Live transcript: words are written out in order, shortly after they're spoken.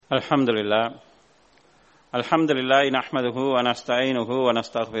அல்ஹம்துலில்லாஹ் நஹ்மதுஹு வ நஸ்தஈனுஹு வ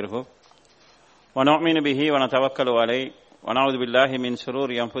நஸ்தக்ஃபிருஹு வ நு'மினு பிஹி வ நதவக்கலு அலைஹி வ நஊது பில்லாஹி மின்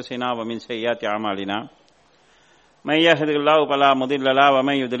ஷுரூரி அன்ஃபுஸினா வ மின் ஸய்யிஆத்தி அமாலினா மை யஹ்திஹில்லாஹு ஃபலா முதில்ல லஹு வ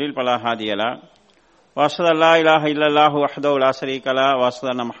மை யுத்லில் ஃபலா ஹாதிய லஹு வ அஷ்ஹது அல்லா இலாஹா இல்லல்லாஹு வஹ்தஹு லா ஷரீக லஹு வ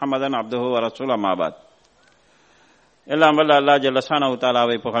அஷ்ஹது அன்ன முஹம்மதன் அப்துஹு வ ரசூலுஹு அம்மா பஅத். எல்லாம் வல்ல அல்லாஹ் ஜல்ல ஷானஹு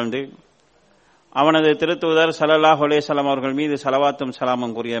தஆலாவை புகழ்ந்து அவனது திருத்தூதர் ஸல்லல்லாஹு அலைஹி வஸல்லம் அவர்கள் மீது ஸலவாத்தும்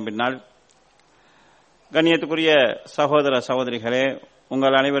ஸலாமும் கூறிய பின்னால், கண்ணியத்துக்குரிய சகோதர சகோதரிகளே,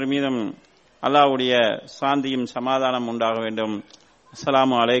 உங்கள் அனைவர் மீதும் அல்லாஹ்வுடைய சாந்தியும் சமாதானம் உண்டாக வேண்டும்.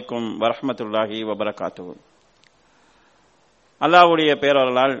 அஸ்ஸலாமு அலைக்கும் வரஹ்மத்துல்லாஹி வபரகாத்துஹு. அல்லாஹ்வுடைய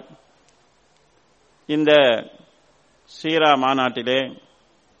பேரருளால் இந்த சீரா மாநாட்டிலே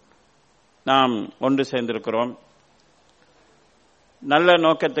நாம் ஒன்று சேர்ந்திருக்கிறோம். நல்ல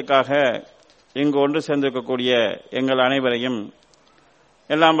நோக்கத்துக்காக இங்கு ஒன்று சேர்ந்திருக்கக்கூடிய எங்கள் அனைவரையும்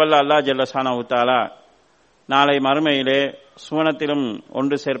எல்லாம் வல்ல அல்லாஹ் ஜல்ல ஷானஹு தஆலா நாளை மறுமையிலே சுவனத்திலும்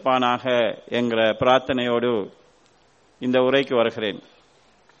ஒன்று சேர்ப்பானாக என்கிற பிரார்த்தனையோடு இந்த உரைக்கு வருகிறேன்.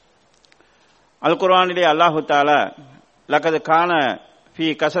 அல் குர்ஆனிலே அல்லாஹு தஆலா லகத் கான ஃபீ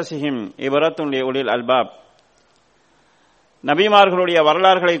கஸஸிஹிம் இப்ரத்துன் லிஉலில் அல்பாப், நபிமார்களுடைய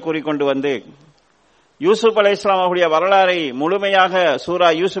வரலாறுகளை கூறிக்கொண்டு வந்து யூசுப் அலைஹிஸ்ஸலாம் அவர்களுடைய வரலாறை முழுமையாக சூரா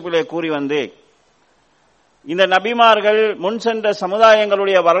யூசுஃபிலே கூறி வந்து இந்த நபிமார்கள் முன் சென்ற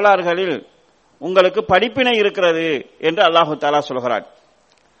சமுதாயங்களுடைய வரலாறுகளில் உங்களுக்கு படிப்பினை இருக்கிறது என்று அல்லாஹு தஆலா சொல்கிறார்.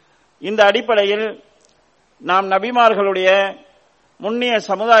 இந்த அடிப்படையில் நாம் நபிமார்களுடைய முன்னிய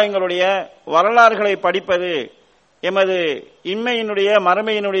சமுதாயங்களுடைய வரலாறுகளை படிப்பது எமது இன்மையினுடைய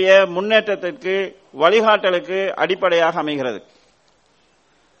மறுமையினுடைய முன்னேற்றத்திற்கு வழிகாட்டலுக்கு அடிப்படையாக அமைகிறது.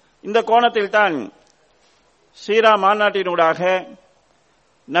 இந்த கோணத்தில் தான் சீரா மாநாட்டினூடாக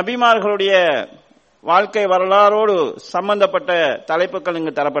நபிமார்களுடைய வாழ்க்கை வரலாறோடு சம்பந்தப்பட்ட தலைப்புகள்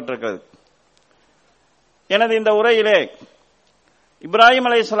இங்கு தரப்பட்டிருக்கிறது. எனது இந்த உரையிலே இப்ராஹிம்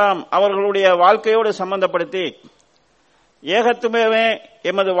அலைஹிஸ்ஸலாம் அவர்களுடைய வாழ்க்கையோடு சம்பந்தப்படுத்தி ஏகத்துவமே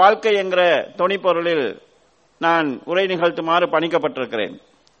எமது வாழ்க்கை என்கிற தொனிப்பொருளில் நான் உரை நிகழ்த்துமாறு பணிக்கப்பட்டிருக்கிறேன்.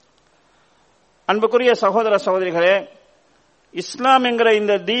 அன்புக்குரிய சகோதர சகோதரிகளே, இஸ்லாம் என்கிற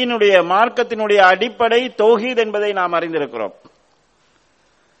இந்த தீனுடைய மார்க்கத்தினுடைய அடிப்படை தௌஹீத் என்பதை நாம் அறிந்திருக்கிறோம்.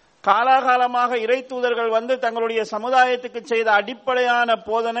 காலாகாலமாக இறை தூதர்கள் வந்து தங்களுடைய சமுதாயத்துக்கு செய்த அடிப்படையான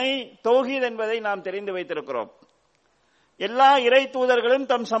போதனை தௌஹீத் என்பதை நாம் தெரிந்து வைத்திருக்கிறோம். எல்லா இறை தூதர்களும்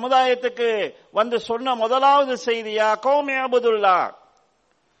தம் சமுதாயத்துக்கு வந்து சொன்ன முதலாவது செய்தியா கௌமி அபுதுல்லாஹ்,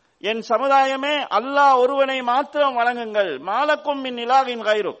 என் சமுதாயமே அல்லாஹ் ஒருவனை மாத்திரம் வணங்குங்கள், மாலக்கும் மின் இலாஹின்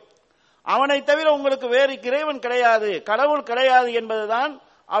கைரு, அவனை தவிர உங்களுக்கு வேறு இறைவன் கிடையாது, கடவுள் கிடையாது என்பதுதான்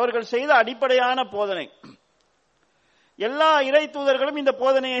அவர்கள் செய்த அடிப்படையான போதனை. எல்லா இறை தூதர்களும் இந்த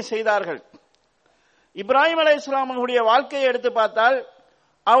போதனையை செய்தார்கள். இப்ராஹிம் அலைஹிஸ்ஸலாம் அவர்களுடைய வாழ்க்கையை எடுத்து பார்த்தால்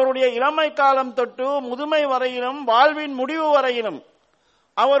அவருடைய இளமை காலம் தொட்டு முதுமை வரையிலும் வாழ்வின் முடிவு வரையிலும்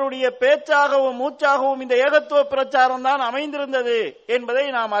அவருடைய பேச்சாகவும் மூச்சாகவும் இந்த ஏகத்துவ பிரச்சாரம் தான் அமைந்திருந்தது என்பதை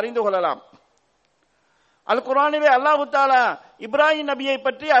நாம் அறிந்து கொள்ளலாம். அல் குர்ஆனிலே அல்லாஹ் தஆலா இப்ராஹிம் நபியை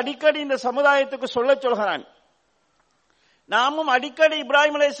பற்றி அடிக்கடி இந்த சமுதாயத்துக்கு சொல்லச் சொல்கிறான். நாமும் அடிக்கடி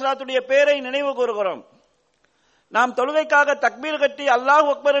இப்ராஹிம் அலைஹிஸ்ஸலாத்துடைய பெயரை நினைவு கூறுகிறோம். நாம் தொழுகைக்காக தக்பீர் கட்டி அல்லாஹ்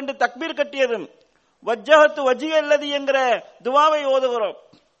அக்பர் என்று தக்பீர் கட்டியதும் வஜ்ஜஹத்து வஜ்ஹிய அல்லதி என்கிற துஆவை ஓதுகிறோம்.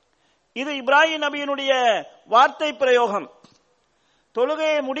 இது இப்ராஹிம் நபியினுடைய வார்த்தை பிரயோகம்.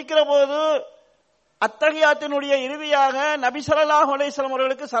 தொழுகையை முடிக்கிற போது அத்தஹியாத்தினுடைய இறுதியாக நபி ஸல்லல்லாஹு அலைஹி வஸல்லம்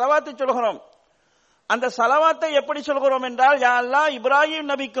அவர்களுக்கு ஸலவாத்தை சொல்கிறோம். அந்த ஸலவாத்தை எப்படி சொல்கிறோம் என்றால், யா அல்லாஹ்,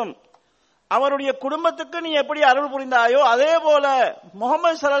 இப்ராஹிம் நபிக்கும் அவருடைய குடும்பத்துக்கு நீ எப்படி அருள் புரிந்தாயோ அதே போல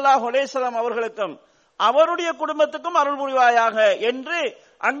முஹம்மது ஸல்லல்லாஹு அலைஹி வஸல்லம் அவர்களுக்கும் அவருடைய குடும்பத்துக்கும் அருள் புரிவாயாக என்று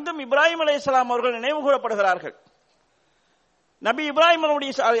அங்கும் இப்ராஹிம் அலைஹிஸ்ஸலாம் அவர்கள் நினைவு கூறப்படுகிறார்கள். நபி இப்ராஹிம்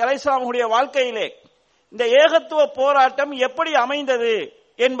அலைஹிஸ்ஸலாம் அவருடைய வாழ்க்கையிலே இந்த ஏகத்துவ போராட்டம் எப்படி அமைந்தது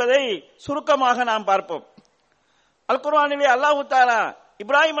என்பதை சுருக்கமாக நாம் பார்ப்போம். அல் குர்ஆனிலே அல்லாஹ் தஆலா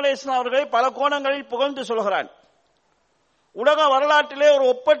இப்ராஹிம் அலைஹிஸ்ஸலாம் அவர்களை பல கோணங்களில் புகழ்ந்து சொல்கிறான். உலக வரலாற்றிலே ஒரு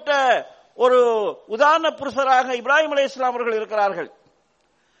ஒப்பற்ற ஒரு உதாரண புருஷராக இப்ராஹிம் அலைஹிஸ்ஸலாம் அவர்கள் இருக்கிறார்கள்.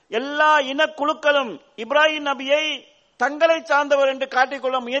 எல்லா இனக்குழுக்களும் இப்ராஹிம் நபியை தங்களை சார்ந்தவர் என்று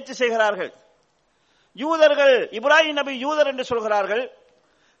காட்டிக்கொள்ள முயற்சி செய்கிறார்கள். யூதர்கள் இப்ராஹிம் நபி யூதர் என்று சொல்கிறார்கள்,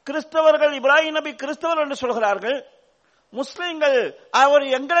 கிறிஸ்தவர்கள் இப்ராஹிம் நபி கிறிஸ்தவர் என்று சொல்கிறார்கள், முஸ்லிம்கள் அவர்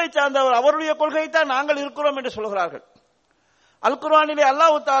எங்களை சார்ந்தவர், அவருடைய கொள்கை தான் நாங்கள் இருக்கிறோம் என்று சொல்கிறார்கள். அல் குர்ஆனிலே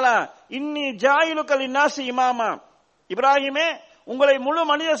அல்லாஹ் தஆலா இன்னி ஜாயிலுக லின்னாசி இமாமா, இப்ராஹிமே உங்களை முழு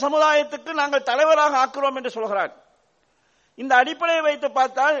மனித சமுதாயத்துக்கு நாங்கள் தலைவராக ஆக்குறோம் என்று சொல்கிறார். இந்த அடிப்படையை வைத்து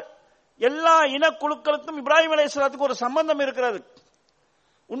பார்த்தால் எல்லா இனக்குழுக்களுக்கும் இப்ராஹிம் அலைஹிஸ்ஸலாத்துக்கு ஒரு சம்பந்தம் இருக்கிறது.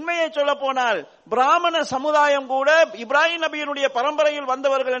 உண்மையை சொல்ல போனால் பிராமண சமுதாயம் கூட இப்ராஹிம் நபியினுடைய பரம்பரையில்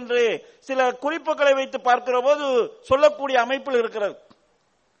வந்தவர்கள் என்று சில குறிப்புகளை வைத்து பார்க்கிற போது சொல்லக்கூடிய அமைப்பில் இருக்கிறது.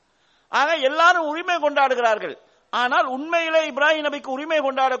 ஆக எல்லாரும் உரிமை கொண்டாடுகிறார்கள். ஆனால் உண்மையிலே இப்ராஹிம் நபிக்கு உரிமை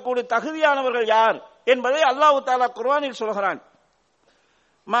கொண்டாடக்கூடிய தகுதியானவர்கள் யார் என்பதை அல்லாஹ் தஆலா குர்ஆனில் சொல்கிறான்.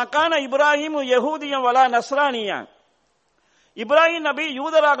 மகான இப்ராஹிம் யஹூதியம் வலா நஸ்ரானியா, இப்ராஹிம் நபி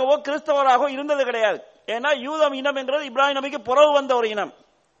யூதராகவோ கிறிஸ்தவராகவோ இருந்தது கிடையாது. ஏன்னா யூதம் இனம் என்கிறது இப்ராஹிம் நபிக்கு புறவு வந்த ஒரு இனம்.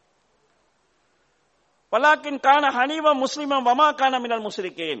 வலாக்கின் கான ஹனீவம் முஸ்லிமம் வமா கான மினல்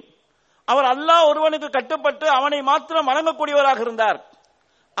முஸ்ரிக்கீன், அவர் அல்லாஹ் ஒருவனுக்கு கட்டுப்பட்டு அவனை மாத்திரம் வணங்கக்கூடியவராக இருந்தார்.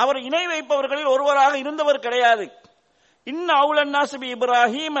 அவர் இணை வைப்பவர்களில் ஒருவராக இருந்தவர் கிடையாது. இன்ன அவுலன் நாஸ் பி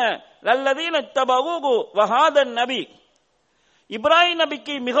இப்ராஹீம லல்லதீன தபஊஹு வஹாதன் நபி, இப்ராஹிம்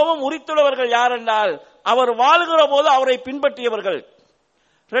நபிக்கு மிகவும் உரித்துள்ளவர்கள் யார் என்றால் அவர் வாழ்கிற போது அவரை பின்பற்றியவர்கள்.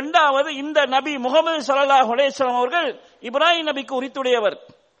 இரண்டாவது, இந்த நபி முகமது ஸல்லல்லாஹு அலைஹி வஸல்லம் அவர்கள் இப்ராஹிம் நபிக்கு உரித்துடையவர்.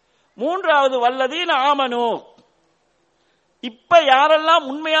 மூன்றாவது, வல்லதீன ஆமனு, இப்ப யாரெல்லாம்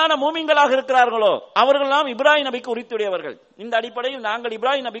உண்மையான மூமின்களாக இருக்கிறார்களோ அவர்களெல்லாம் இப்ராஹிம் நபிக்கு உரித்துடையவர்கள். இந்த அடிப்படையில் நாங்கள்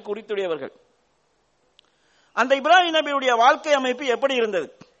இப்ராஹிம் நபிக்கு உரித்துடையவர்கள். அந்த இப்ராஹிம் நபியுடைய வாழ்க்கை அமைப்பு எப்படி இருந்தது?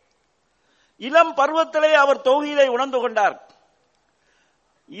 இளம் பருவத்திலே அவர் தௌஹீதை உணர்ந்து கொண்டார்.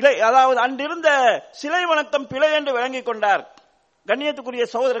 அதாவது அன்றிருந்த சிலை வணக்கம் பிழை என்று விளங்கிக் கொண்டார். கண்ணியத்துக்குரிய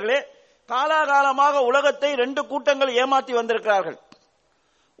சகோதரர்களே, காலாகாலமாக உலகத்தை 2 கூட்டங்கள் ஏமாற்றி வந்திருக்கிறார்கள்.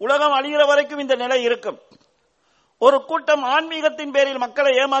 உலகம் அழிகிற வரைக்கும் இந்த நிலை இருக்கும். ஒரு கூட்டம் ஆன்மீகத்தின் பேரில்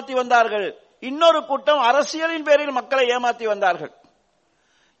மக்களை ஏமாற்றி வந்தார்கள், இன்னொரு கூட்டம் அரசியலின் பேரில் மக்களை ஏமாற்றி வந்தார்கள்.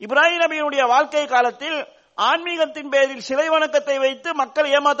 இப்ராஹிம் நபியினுடைய வாழ்க்கை காலத்தில் ஆன்மீகத்தின் பேரில் சிலை வணக்கத்தை வைத்து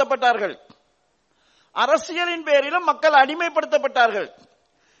மக்கள் ஏமாற்றப்பட்டார்கள், அரசியலின் பேரிலும் மக்கள் அடிமைப்படுத்தப்பட்டார்கள்.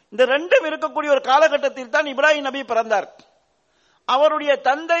 இந்த ரெண்டும் இருக்கக்கூடிய ஒரு காலகட்டத்தில் தான் இப்ராஹிம் நபி பிறந்தார். அவருடைய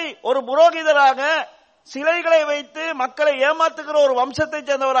தந்தை ஒரு புரோகிதராக சிலைகளை வைத்து மக்களை ஏமாற்றுகிற ஒரு வம்சத்தைச்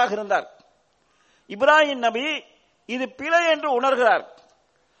சேர்ந்தவராக இருந்தார். இப்ராஹிம் நபி இது பிழை என்று உணர்கிறார்.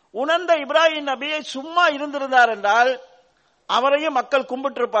 உணர்ந்த இப்ராஹிம் நபியை சும்மா இருந்திருந்தார் என்றால் அவரையும் மக்கள்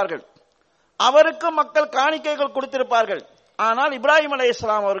கும்பிட்டிருப்பார்கள், அவருக்கு மக்கள் காணிக்கைகள் கொடுத்திருப்பார்கள். ஆனால் இப்ராஹிம்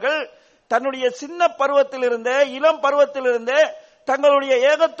அலைஹிஸ்ஸலாம் அவர்கள் தன்னுடைய சின்ன பருவத்திலிருந்தே, இளம் பருவத்திலிருந்தே தங்களுடைய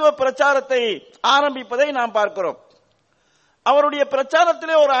ஏகத்துவ பிரச்சாரத்தை ஆரம்பிப்பதை நாம் பார்க்கிறோம். அவருடைய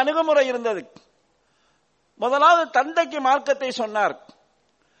பிரச்சாரத்திலே ஒரு அணுகுமுறை இருந்தது. முதலாவது தந்தைக்கு மார்க்கத்தை சொன்னார்,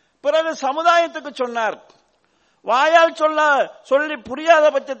 பிறகு சமுதாயத்துக்கு சொன்னார். வாயால் சொல்லி புரியாத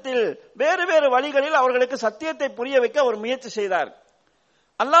பட்சத்தில் வேறு வேறு வழிகளில் அவர்களுக்கு சத்தியத்தை புரிய வைக்க அவர் முயற்சி செய்தார்.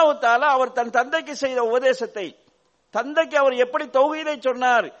 அல்லாஹ் தஆலா அவர் தன் தந்தைக்கு செய்த உபதேசத்தை, தந்தைக்கு அவர் எப்படி தௌஹீதை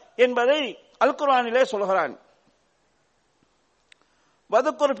சொன்னார் என்பதை அல் குர்ஆனிலே சொல்கிறான்.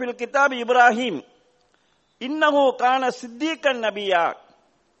 வதுக்குர் ஃபில் கிதாபி இப்ராஹிம் இன்னஹு கான சித்தீக்கன் நபியா,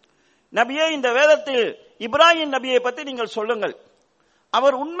 நபியே இந்த வேதத்தில் இப்ராஹிம் நபியை பற்றி நீங்கள் சொல்லுங்கள்,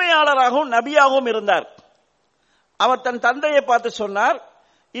 அவர் உண்மையாளராகவும் நபியாகவும் இருந்தார். அவர் தன் தந்தையை பார்த்து சொன்னார்,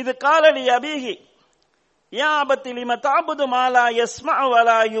 இது காலலி அபீஹி யா அபத்தி லிம தஅபுது மா லா யஸ்மஉ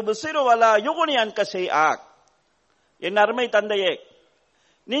வலா யுப்சிரு வலா யுக்னி அன்க ஷைஆ, என் அருமை தந்தையே,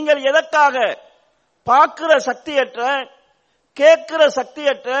 நீங்கள் எதற்காக பார்க்கிற சக்தியற்ற, கேட்கிற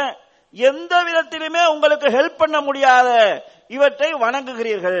சக்தியற்ற, எந்த விதத்திலுமே உங்களுக்கு ஹெல்ப் பண்ண முடியாத இவற்றை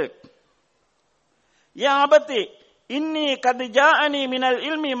வணங்குகிறீர்கள்? யா அபத்தி இன்னி கத் ஜாஅனி மினல்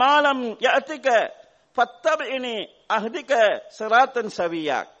இல்மி மா லம் யஅதிக ஃபத்தபிஇனி அஹ்திக சிராத்தன்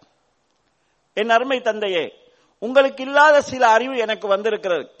சவியா, என் அருமை தந்தையே, உங்களுக்கு இல்லாத சில அறிவு எனக்கு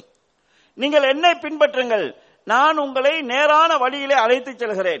வந்திருக்கிறது, நீங்கள் என்னை பின்பற்றுங்கள், நான் உங்களை நேரான வழியிலே அழைத்துச்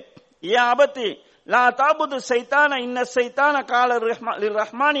செல்கிறேன். யா அபத்தி லா தாபுது ஷைத்தான இன்ன ஷைத்தான கால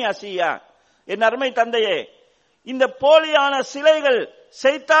லிர்ரஹ்மானி அசியா, என் அருமை தந்தையே, இந்த போலியான சிலைகள்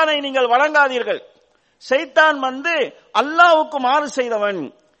ஷைத்தானை நீங்கள் வணங்காதீர்கள், ஷைத்தான் அல்லாஹ்வுக்கு மாறு செய்தவன்.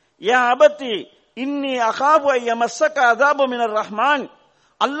 யா அபத்தி இன்னி அகாபு ஐயமஸ்ஸக அஸாபு மினர் ரஹ்மான்,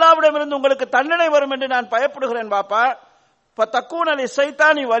 அல்லாஹ்விடமிருந்து உங்களுக்கு தண்டனை வரும் என்று நான் பயப்படுகிறேன் பாப்பா. ஃபதகூன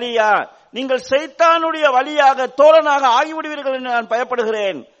லிஷைத்தானி வலியா, நீங்கள் ஷைத்தானுடைய வழியாக தோழனாக ஆகிவிடுவீர்கள் என்று நான்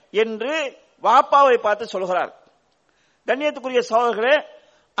பயப்படுகிறேன் என்று வாப்பாவை பார்த்து சொல்கிறார். கண்ணியத்துக்குரிய சகோதரர்களே,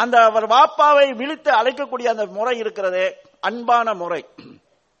 அந்த அவர் வாப்பாவை விழித்து அழைக்கக்கூடிய அந்த முறை இருக்கிறதே, அன்பான முறை.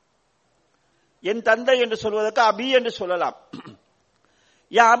 என் தந்தை என்று சொல்வதற்கு அபி என்று சொல்லலாம்.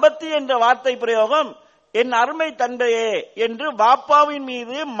 யா அபத்தி என்ற வார்த்தை பிரயோகம் என் அருமை தந்தையே என்று வாப்பாவின்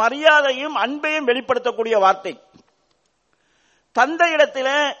மீது மரியாதையும் அன்பையும் வெளிப்படுத்தக்கூடிய வார்த்தை.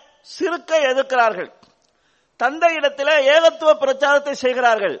 தந்தையிடத்திலே சிறுக்கை எதிர்க்கிறார்கள், தந்தையிடத்திலே ஏகத்துவ பிரச்சாரத்தை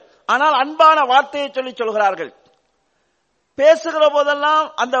செய்கிறார்கள், ஆனால் அன்பான வார்த்தையை சொல்லி சொல்கிறார்கள். பேசுகிற போதெல்லாம்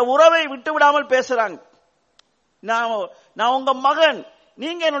அந்த உறவை விட்டு விடாமல் பேசுறாங்க. நான் உங்க மகன்,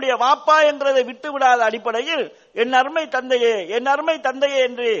 நீங்க என்னுடைய வாப்பா என்கிறதை விட்டு விடாத அடிப்படையில் என் அருமை தந்தையே, என் அருமை தந்தையே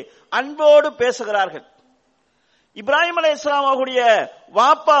என்று அன்போடு பேசுகிறார்கள். இப்ராஹிம் அலைஹிஸ்ஸலாம் அவருடைய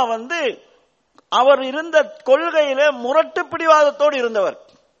வாப்பா அவர் இருந்த கொள்கையில முரட்டு பிடிவாதத்தோடு இருந்தவர்.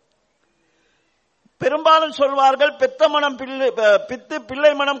 பெரும்பாலும் சொல்வார்கள் பெத்த மனம் பித்து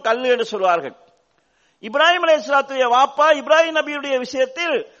பிள்ளை மனம் கல்லு என்று சொல்வார்கள். இப்ராஹிம் அலைஹிஸ்ஸலாத்துடைய வாப்பா இப்ராஹிம் நபியுடைய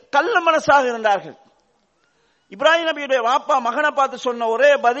விஷயத்தில் கல்ல மனசாக இருந்தார்கள். இப்ராஹிம் நபியுடைய வாப்பா மகனை பார்த்து சொன்ன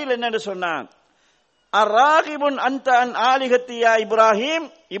ஒரே பதில் என்னன்னு சொன்னான், அராகிபுன் அன்த அன் ஆலிகத்தியா இப்ராஹிம்,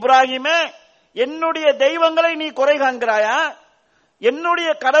 இப்ராஹிமே என்னுடைய தெய்வங்களை நீ குறை காண்கிறாயா, என்னுடைய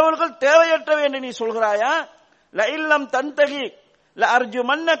கடவுள்கள் தேவையற்றவை என்று நீ சொல்கிறாயா, லஇல்லம் தன்தகி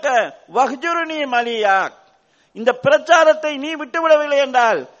லஅர்ஜுமன்னக வஹ்ஜுர்னி மலியா, இந்த பிரச்சாரத்தை நீ விட்டுவிடவில்லை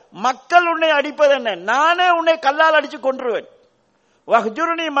என்றால் மக்கள் உன்னை அடிப்பது என்ன, நானே உன்னை கல்லால் அடிச்சு கொன்றுவேன்,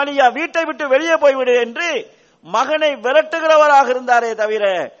 வஹ்ஜுர்னி மலியா, வீட்டை விட்டு வெளியே போய்விடு என்று மகனை விரட்டுகிறவராக இருந்தாரே தவிர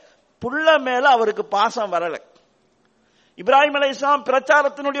புள்ள மேல அவருக்கு பாசம் வரல. இப்ராஹிம் அலைஹிஸ்ஸலாம்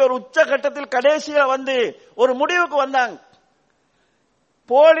பிரச்சாரத்தினுடைய ஒரு உச்ச கட்டத்தில் கடைசியில ஒரு முடிவுக்கு வந்தாங்க.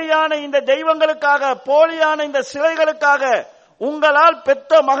 போலியான இந்த தெய்வங்களுக்காக, போலியான இந்த சிலைகளுக்காக உங்களால்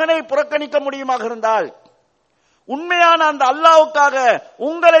பெத்த மகனை புறக்கணிக்க முடியுமாக இருந்தால் உண்மையான அந்த அல்லாஹ்வுக்காக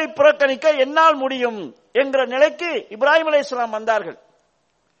உங்களை புறக்கணிக்க என்னால் முடியும் என்கிற நிலைக்கு இப்ராஹிம் அலைஹிஸ்ஸலாம் வந்தார்கள்.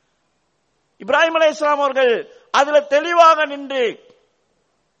 இப்ராஹிம் அலைஹிஸ்ஸலாம் அவர்கள் அதுல தெளிவாக நின்று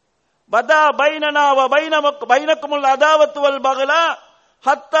பதா பைனனா வ பைனக்குமுல் அதாவத்து வல் பகலா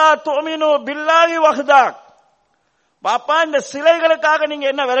ஹத்தா துமினு பில்லாஹி வஹ்தா, பாப்பா இந்த சிலைகளுக்காக நீங்க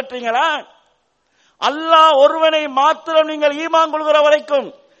என்ன விரட்டுறீங்களா, அல்லாஹ் ஒருவனை மாத்திரம் நீங்கள் ஈமான் கொள்கிற வரைக்கும்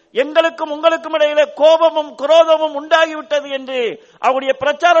எங்களுக்கும் உங்களுக்கும் இடையிலே கோபமும் குரோதமும் உண்டாகிவிட்டது என்று அவருடைய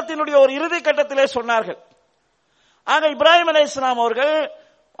பிரச்சாரத்தினுடைய ஒரு இறுதி கட்டத்திலே சொன்னார்கள். ஆக இப்ராஹிம் அலைஹிஸ்ஸலாம் அவர்கள்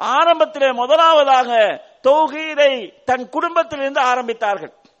ஆரம்பத்திலே முதலாவதாக தௌஹீதை தன் குடும்பத்திலிருந்து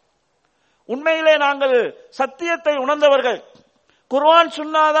ஆரம்பித்தார்கள். உண்மையிலே நாங்கள் சத்தியத்தை உணர்ந்தவர்கள், குர்ஆன்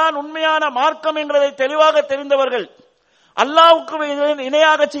சுன்னாதான் உண்மையான மார்க்கம் என்கிறதை தெளிவாக தெரிந்தவர்கள், அல்லாஹ்வுக்கு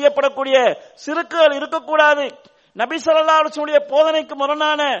இணையாக செய்யப்படக்கூடிய சிறுக்குகள் இருக்கக்கூடாது, நபி ஸல்லல்லாஹு அலைஹி வஸல்லம் போதனைக்கு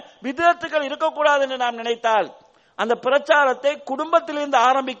முரணான விதத்துகள் இருக்கக்கூடாது என்று நாம் நினைத்தால் அந்த பிரச்சாரத்தை குடும்பத்திலிருந்து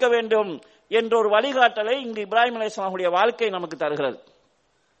ஆரம்பிக்க வேண்டும் என்ற ஒரு வழிகாட்டலை இங்கு இப்ராஹிம் அலைஹிஸ்ஸலாம் வாழ்க்கை நமக்கு தருகிறது.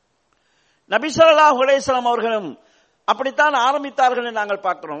 நபி ஸல்லல்லாஹு அலைஹி வஸல்லம் அவர்களும் அப்படித்தான் ஆரம்பித்தார்கள் என்று நாங்கள்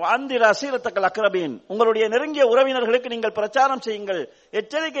பார்க்கிறோம். அந்திர அசீரத்தக்கல் அக்ரபீன், உங்களுடைய நெருங்கிய உறவினர்களுக்கு நீங்கள் பிரச்சாரம் செய்யுங்கள்,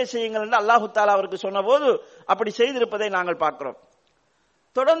 எச்சரிக்கை செய்யுங்கள் என்று அல்லாஹு தஆலா அவருக்கு சொன்னபோது அப்படி செய்திருப்பதை நாங்கள் பார்க்கிறோம்.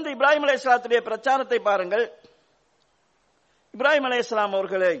 தொடர்ந்து இப்ராஹிம் அலைஹிஸ்ஸலாத்துடைய பிரச்சாரத்தை பாருங்கள். இப்ராஹிம் அலைஹிஸ்ஸலாம்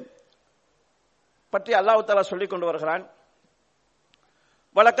அவர்களை பற்றி அல்லாஹு தஆலா சொல்லிக் கொண்டு வருகிறான்.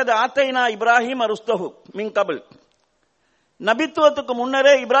 வலக்கத் ஆத்தைனா இப்ராஹிம் ருஷ்தஹு மின் கபில், நபித்துவத்துக்கு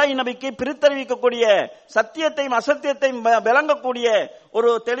முன்னரே இப்ராஹிம் நபிக்கு பிரித்தறிவிக்கக்கூடிய சத்தியத்தையும் அசத்தியத்தையும் விளங்கக்கூடிய ஒரு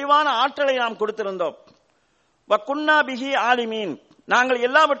தெளிவான ஆற்றலை நாம் கொடுத்திருந்தோம். வக்குன்னா பிஹி ஆலிமீன், நாங்கள்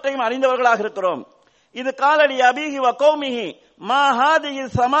எல்லாவற்றையும் அறிந்தவர்களாக இருக்கிறோம். இது காலடி அபிஹி வ கௌமிஹி மா ஹாதிஹி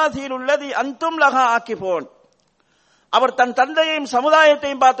ஸமாதீல் உள்ளதி அன்தும் லஹா ஆகிபூன், அவர் தன் தந்தையையும்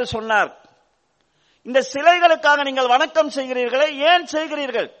சமுதாயத்தையும் பார்த்து சொன்னார், இந்த சிலைகளுக்காக நீங்கள் வணக்கம் செய்கிறீர்களே, ஏன்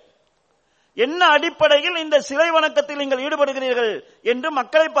செய்கிறீர்கள், என்ன அடிப்படையில் இந்த சிலை வணக்கத்தில் நீங்கள் ஈடுபடுகிறீர்கள் என்று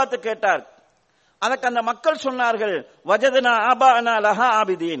மக்களை பார்த்து கேட்டார். அதற்கு அந்த மக்கள் சொன்னார்கள், வஜதனா ஆபானா லஹா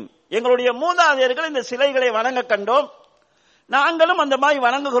ஆபிதீன், எங்களுடைய மூதாதையர்கள் இந்த சிலைகளை வணங்க கண்டோம், நாங்களும் அந்த மாதிரி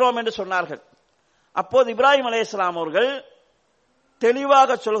வணங்குகிறோம் என்று சொன்னார்கள். அப்போது இப்ராஹிம் அலைஹிஸ்ஸலாம் அவர்கள்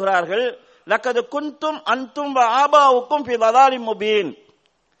தெளிவாக சொல்கிறார்கள், லக்கது குன்தும் அன்தும் வ ஆபாவுக்கும் ஃபி தலாலிம் முபீன்,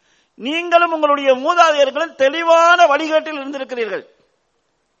 நீங்களும் உங்களுடைய மூதாதையர்களும் தெளிவான வழிகாட்டில் இருந்திருக்கிறீர்கள்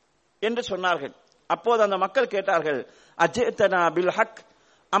என்று சொன்னார்கள். அப்போது அந்த மக்கள் கேட்டார்கள், அஜிதனா பில் ஹக்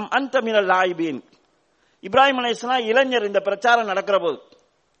அம் அன்த மினல் லாயிபீன். இப்ராஹிம் அலைஹிஸ்ஸலாம் இளைஞர், இந்த பிரச்சாரம் நடக்கிற போது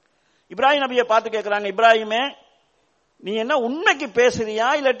இப்ராஹிம் நபியை பார்த்து கேட்கிறாங்க, இப்ராஹிமே நீ என்ன உண்மைக்கு பேசுறியா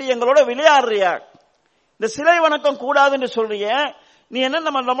இல்லாட்டி எங்களோட விளையாடுறியா, இந்த சிலை வணக்கம் கூடாது என்று சொல்றிய, நீ என்ன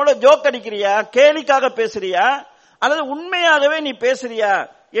நம்மளோட ஜோக் அடிக்கிறியா, கேலிக்காக பேசுறியா அல்லது உண்மையாகவே நீ பேசுறியா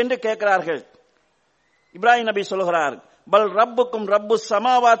என்று கேட்கிறார்கள். இப்ராஹிம் நபி சொல்கிறார், பல் ரப்புக்கும் ரப்பு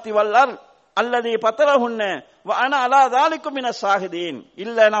சமாவாத்தி வல்லர் அல்லது பத்தரஹுன்ன வ அன அலா தாலிக்கும் மின ஷாஹிதீன்,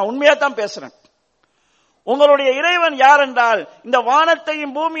 இல்ல நான் உண்மையா தான் பேசுறேன், உங்களுடைய இறைவன் யார் என்றால் இந்த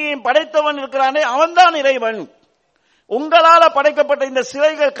வானத்தையும் பூமியையும் படைத்தவன் இருக்கிறானே அவன்தான் இறைவன், உங்களால படைக்கப்பட்ட இந்த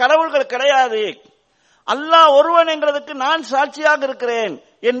சிலைகள் கடவுள்கள் கிடையாது, அல்லாஹ் ஒருவன் என்கிறதுக்கு நான் சாட்சியாக இருக்கிறேன்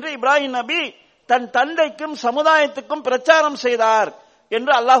என்று இப்ராஹிம் நபி தன் தந்தைக்கும் சமுதாயத்துக்கும் பிரச்சாரம் செய்தார்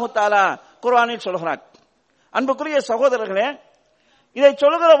என்று அல்லாஹு தஆலா குர்ஆனில் சொல்கிறார். அன்புக்குரிய சகோதரர்களே, இதை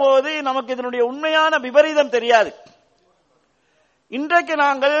சொல்கிற போது நமக்கு இதனுடைய உண்மையான விபரீதம் தெரியாது. இன்றைக்கு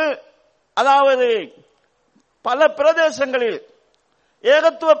நாங்கள் அதாவது பல பிரதேசங்களில்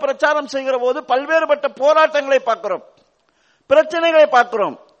ஏகத்துவ பிரச்சாரம் செய்கிற போது பல்வேறுபட்ட போராட்டங்களை பார்க்கிறோம், பிரச்சனைகளை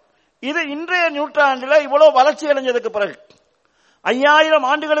பார்க்கிறோம். இது இன்றைய நூற்றாண்டில் இவ்வளவு வளர்ச்சி அடைஞ்சதுக்கு பிறகு 5000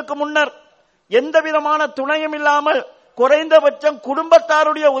 ஆண்டுகளுக்கு முன்னர் எந்த விதமான துணையும் இல்லாமல், குறைந்தபட்சம்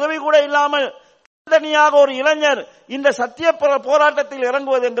குடும்பத்தாருடைய உதவி கூட இல்லாமல் தனியாக ஒரு இளைஞர் இந்த சத்திய போராட்டத்தில்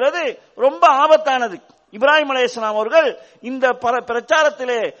இறங்குவது என்கிறது ரொம்ப ஆபத்தானது. இப்ராஹிம் அலைஹிஸ்ஸலாம் அவர்கள் இந்த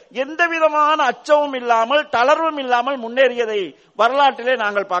பிரச்சாரத்திலே எந்த விதமான அச்சமும் இல்லாமல், தளர்வும் இல்லாமல் முன்னேறியதை வரலாற்றிலே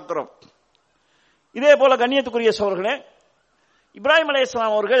நாங்கள் பார்க்கிறோம். இதே போல கண்ணியத்துக்குரிய சகோதரர்களே, இப்ராஹிம்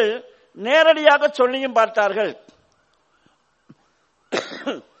அலைஹிஸ்ஸலாம் அவர்கள் நேரடியாக சொல்லியும் பார்த்தார்கள்.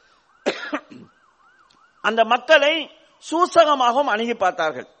 அந்த மக்களை சூசகமாகவும் அணுகி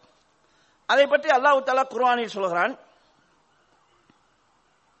பார்த்தார்கள். அதை பற்றி அல்லாஹ் தஆலா குர்ஆனில் சொல்கிறான்.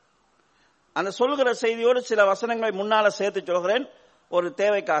 அந்த சொல்கிற செய்தியோடு சில வசனங்களை முன்னால சேர்த்து சொல்கிறேன் ஒரு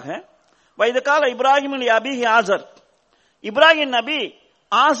தேவைக்காக. வைதகால இப்ராஹிம் அபிஹி ஆசர், இப்ராஹிம் நபி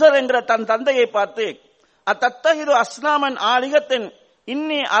ஆசர் என்கிற தன் தந்தையை பார்த்து, அத்தத்தஹிது அஸ்னாமன் ஆலிகத்தின்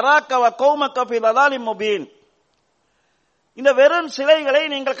இன்னி அராக்க வ கௌமக ஃபி லதாலிம் முபீன், இந்த வெறும் சிலைகளை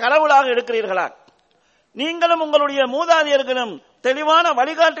நீங்கள் கடவுளாக எடுக்கிறீர்களா? நீங்களும் உங்களுடைய மூதாதையர்களும் தெளிவான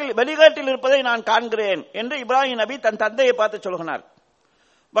வழிகாட்டில் இருப்பதை நான் காண்கிறேன் என்று இப்ராஹிம் நபி தன் தந்தையை பார்த்து சொல்கிறார்.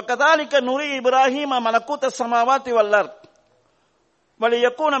 வகதாலிக நுரி இப்ராஹிம் மலக்கூத்த ஸமாவாத்தி வல் அர்த்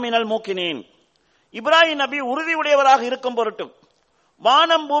வலியக்கூன மினல் மூக்கினீன், இப்ராஹிம் நபி உறுதியுடையவராக இருக்கும் பொருட்டு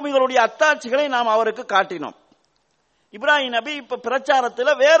வானம் பூமிகளுடைய அத்தாட்சிகளை நாம் அவருக்கு காட்டினோம். இப்ராஹிம் நபி இப்ப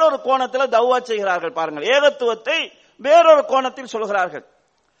பிரச்சாரத்தில் வேறொரு கோணத்தில் தௌவா செய்கிறார்கள். பாருங்கள், ஏகத்துவத்தை வேறொரு கோணத்தில் சொல்கிறார்கள்.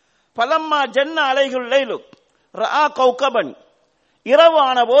 பலம்மா ஜன்ன அலைகுல் லைலு ரஆ கௌகபன், இரவு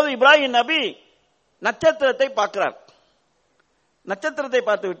ஆன போது இப்ராஹிம் நபி நட்சத்திரத்தை பார்க்கிறார். நட்சத்திரத்தை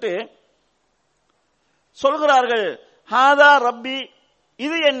பார்த்துவிட்டு சொல்கிறார்கள், ஹாதா ரப்பி,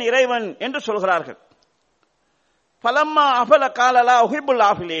 இது என் இறைவன் என்று சொல்கிறார்கள். பலம்மா அஃபல காலலா உஹிபுல்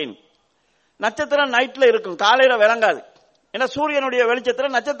ஆஃபிலீன், நட்சத்திரம் நைட்ல இருக்கும், காலையில விளங்காது. ஏன்னா சூரியனுடைய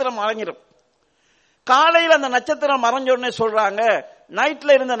வெளிச்சத்துல நட்சத்திரம் மறைஞ்சிடும். காலையில் அந்த நட்சத்திரம் மறைஞ்ச உடனே சொல்றாங்க,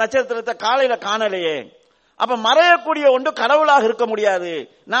 நைட்ல இருந்த நட்சத்திரத்தை காலையில காணலையே, அப்ப மறையக்கூடிய ஒன்று கடவுளாக இருக்க முடியாது,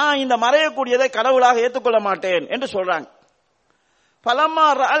 நான் இந்த மறையக்கூடியதை கடவுளாக ஏற்றுக்கொள்ள மாட்டேன் என்று சொல்றாங்க. பலம்மா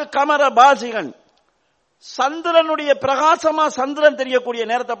அல் கமர பாசிகன், சந்திரனுடைய பிரகாசமா சந்திரன் தெரியக்கூடிய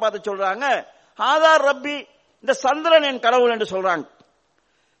நேரத்தை பார்த்து சொல்றாங்க, ஆதார் ரப்பி, இந்த சந்திரன் என் கடவுள் என்று சொல்றாங்க.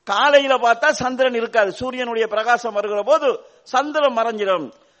 காலையில பார்த்தா சந்திரன் இருக்காது, சூரியனுடைய பிரகாசம் வருகிற போது சந்திரன் மறைஞ்சிடும்.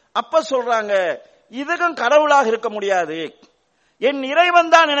 அப்ப சொல்றாங்க, இதுக்கும் கடவுளாக இருக்க முடியாது, என்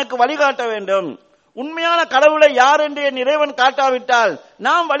இறைவன் தான் எனக்கு வழிகாட்ட வேண்டும், உண்மையான கடவுளை யார் என்று என் இறைவன் காட்டாவிட்டால்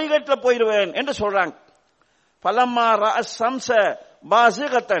நான் வழிகாட்ட போயிடுவேன் என்று சொல்றாங்க. பலம்மா ரஅஸ்-ஸம்ஸ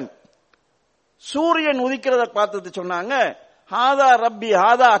பாஸிகத்தன், சூரியன் உதிக்கிறத பார்த்துட்டு சொன்னாங்க, ஹாதா ரப்பி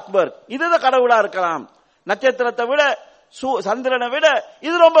ஹாதா அக்பர், இதுதான் கடவுளா இருக்கலாம், நட்சத்திரத்தை விட சந்திரனை விட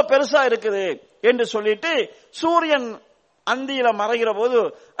இது ரொம்ப பெருசா இருக்குது என்று சொல்லிட்டு சூரியன் அந்தியில மறைகிற போது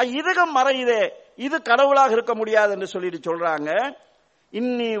இதுகம் மறையுதே, இது கடவுளாக இருக்க முடியாது என்று சொல்லிட்டு சொல்றாங்க.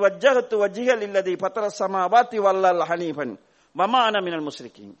 இன்னி வஜ்ஜகத்து வஜ்ஹியல் இல்லதி ஃபத்தர ஸமாவாத்தி வல் ஹனீஃபன் வமான மினல்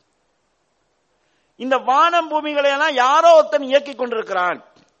முஸ்ரிகீன், இந்த வானம் பூமிகளை எல்லாம் யாரோ ஒருத்தன் இயக்கி கொண்டிருக்கிறான்.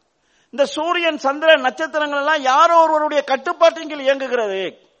 இந்த சூரியன் சந்திரன் நட்சத்திரங்கள் எல்லாம் யாரோ ஒருவருடைய கட்டுப்பாட்டின் கீழ் இயங்குகிறது.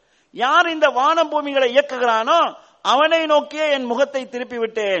 யார் இந்த வானம் பூமிகளை இயக்குகிறானோ அவனை நோக்கியே என் முகத்தை திருப்பி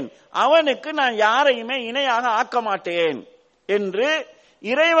விட்டேன், அவனுக்கு நான் யாரையுமே இணையாக ஆக்க மாட்டேன் என்று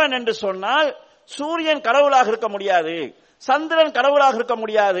இறைவன் என்று சொன்னால் சூரியன் கடவுளாக இருக்க முடியாது, சந்திரன் கடவுளாக இருக்க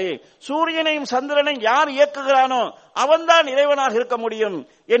முடியாது, சூரியனையும் சந்திரனையும் யார் இயக்குகிறானோ அவன்தான் இறைவனாக இருக்க முடியும்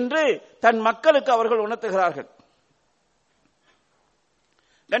என்று தன் மக்களுக்கு அவர்கள் உணர்த்துகிறார்கள்.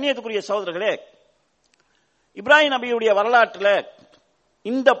 கண்ணியத்துக்குரிய சகோதரர்களே, இப்ராஹிம் நபியுடைய வரலாற்றில்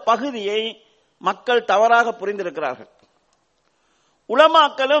இந்த பகுதியை மக்கள் தவறாக புரிந்திருக்கிறார்கள்.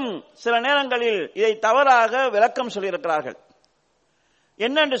 உலமாக்களும் சில நேரங்களில் இதை தவறாக விளக்கம் சொல்லியிருக்கிறார்கள்.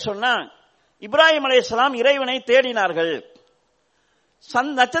 என்னென்று சொன்னா, இப்ராஹிம் அலைஹிஸ்ஸலாம் இறைவனை தேடினார்கள்,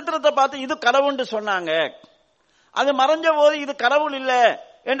 நட்சத்திரத்தை பார்த்து இது கடவுள்னு சொன்னாங்க, அது மறைஞ்ச போது இது கடவுள் இல்ல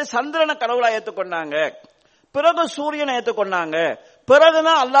என்று சந்திரனை கடவுளா ஏற்றுக்கொண்டாங்க, பிறகு சூரியனை ஏற்றுக்கொண்டாங்க,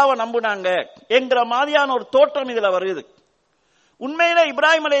 பிறகுதான் அல்லாஹ்வை நம்பினாங்க என்கிற மாதிரியான ஒரு தோற்றம் இதுல வருது. உண்மையில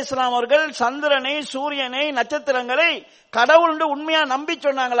இப்ராஹிம் அலைஹிஸ்ஸலாம் அவர்கள் சந்திரனை, சூரியனை, நட்சத்திரங்களை கடவுள் உண்மையா நம்பி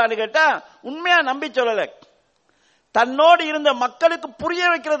சொன்னாங்களான்னு கேட்டா உண்மையா நம்பி சொல்லல. தன்னோடு இருந்த மக்களுக்கு புரிய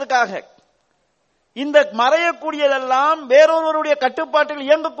வைக்கிறதுக்காக, இந்த மறையக்கூடியதெல்லாம் வேறொருவருடைய கட்டுப்பாட்டில்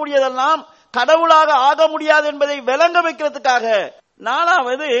இயங்கக்கூடியதெல்லாம் கடவுளாக ஆக முடியாது என்பதை விளங்க வைக்கிறதுக்காக.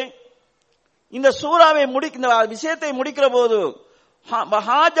 நாலாவது, இந்த சூறாவை இந்த விஷயத்தை முடிக்கிற போது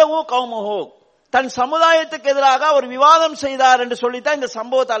ஹாஜஹு கௌமுஹு, தன் சமுதாயத்துக்கு எதிராக ஒரு விவாதம் செய்தார் என்று சொல்லித்தான் இந்த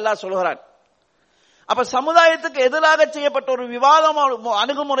சம்பவத்தை அல்லாஹ் சொல்கிறான். அப்ப சமுதாயத்துக்கு எதிராக செய்யப்பட்ட ஒரு விவாதம்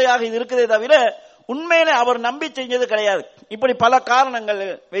அணுகுமுறையாக இது இருக்கிறதே தவிர உண்மையிலே அவர் நம்பி செஞ்சது கிடையாது. இப்படி பல காரணங்கள்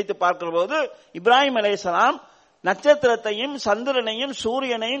வைத்து பார்க்கிற போது இப்ராஹிம் அலைஹிஸ்ஸலாம் நட்சத்திரத்தையும் சந்திரனையும்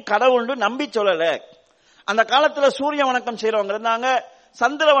சூரியனையும் கடவுள்னு நம்பி சொல்லல. அந்த காலத்துல சூரிய வணக்கம் செய்யறவங்க இருந்தாங்க,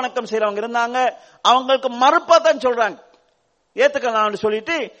 சந்திர வணக்கம் செய்யறவங்க இருந்தாங்க. அவங்களுக்கு மறுப்பா தான் சொல்றாங்க, ஏத்துக்கலாம்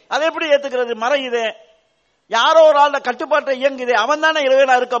சொல்லிட்டு அதை எப்படி ஏத்துக்கிறது, மறையுதே, யாரோ ஒரு ஆள கட்டுப்பாட்டை இயங்குதே, அவன் தானே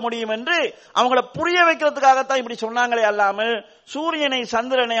இறைவனா இருக்க முடியும் என்று அவங்களை புரிய வைக்கிறதுக்காகத்தான் இப்படி சொன்னாங்களே அல்லாமல் சூரியனை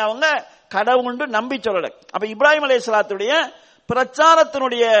சந்திரனை அவங்க கடவுள் நம்பி சொல்லல. அப்ப இப்ராஹிம் அலைஹிஸ்ஸலாத்துடைய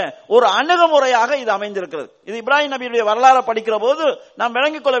பிரச்சாரத்தினுடைய ஒரு அணுகுமுறையாக இது அமைந்திருக்கிறது. இது இப்ராஹிம் நபியுடைய வரலாறு படிக்கிற போது நாம்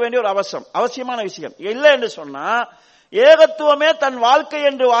விளங்கிக் கொள்ள வேண்டிய ஒரு அவசியமான விஷயம். இல்லை என்று சொன்னா ஏகத்துவமே தன் வாழ்க்கை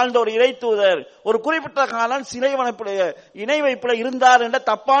என்று வாழ்ந்த ஒரு இறை தூதர் ஒரு குறிப்பிட்ட காலம் சிலை இணை வைப்புல இருந்தார் என்ற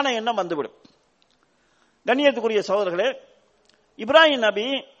தப்பான எண்ணம் வந்துவிடும். கண்ணியத்துக்குரிய சகோதரர்களே, இப்ராஹிம் நபி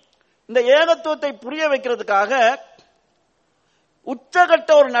இந்த ஏகத்துவத்தை புரிய வைக்கிறதுக்காக உச்சகட்ட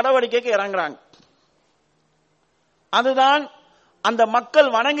ஒரு நடவடிக்கைக்கு இறங்குறாங்க. அதுதான் அந்த மக்கள்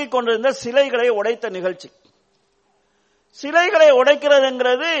வணங்கி கொண்டிருந்த சிலைகளை உடைத்த நிகழ்ச்சி. சிலைகளை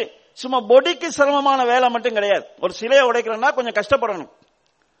உடைக்கிறதுங்கிறது சும்மா பொடிக்கு சிரமமான வேலை மட்டும் கிடையாது. ஒரு சிலையை உடைக்கிறோம்னா கொஞ்சம் கஷ்டப்படணும்,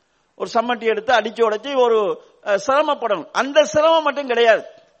 ஒரு சம்மட்டி எடுத்து அடிச்சு உடைச்சு ஒரு சிரமப்படணும். அந்த சிரமம் மட்டும் கிடையாது.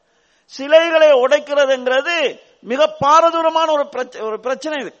 சிலைகளை உடைக்கிறதுங்கிறது மிக பாரதூரமான ஒரு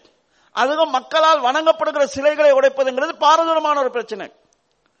பிரச்சனை. இது அதுவும் மக்களால் வணங்கப்படுகிற சிலைகளை உடைப்பதுங்கிறது பாரதூரமான ஒரு பிரச்சனை.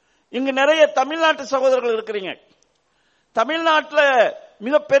 இங்கு நிறைய தமிழ்நாட்டு சகோதரர்கள் இருக்கிறீங்க. தமிழ்நாட்டில்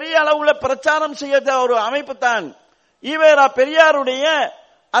மிக பெரிய அளவுல பிரச்சாரம் செய்ய ஒரு அமைப்பு தான் ஈவேரா பெரியாருடைய,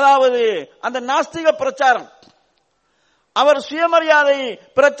 அதாவது அந்த நாஸ்திக பிரச்சாரம். அவர் சுயமரியாதை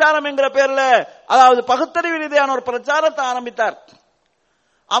பிரச்சாரம் என்கிற பேர்ல, அதாவது பகுத்தறிவு ரீதியான ஒரு பிரச்சாரத்தை ஆரம்பித்தார்.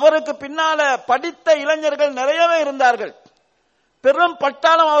 அவருக்கு பின்னால படித்த இளைஞர்கள் நிறையவே இருந்தார்கள். பெரும்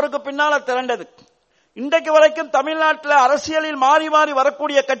பட்டாளம் அவருக்கு பின்னால திரண்டது. இன்றைக்கு வரைக்கும் தமிழ்நாட்டில் அரசியலில் மாறி மாறி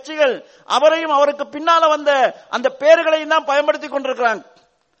வரக்கூடிய கட்சிகள் அவரையும் அவருக்கு பின்னால வந்த அந்த பேர்களையும் தான் பயன்படுத்தி கொண்டிருக்கிறாங்க.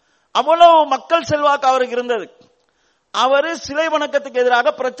 அவ்வளவு மக்கள் செல்வாக்கு அவருக்கு இருந்தது. அவரு சிலை வணக்கத்துக்கு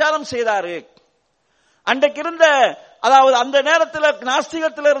எதிராக பிரச்சாரம் செய்தாரு. அன்றைக்கு இருந்த, அதாவது அந்த நேரத்தில்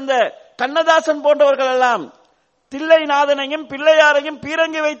நாஸ்திகத்தில் இருந்த கண்ணதாசன் போன்றவர்கள் எல்லாம் தில்லைநாதனையும் பிள்ளையாரையும்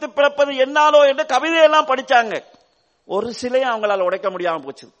பீரங்கி வைத்து பிறப்பது என்னாலோ என்று கவிதையெல்லாம் படிச்சாங்க. ஒரு சிலையை அவங்களால உடைக்க முடியாம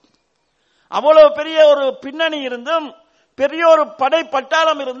போச்சு. அவ்வளவு பெரிய ஒரு பின்னணி இருந்தும், பெரிய ஒரு படை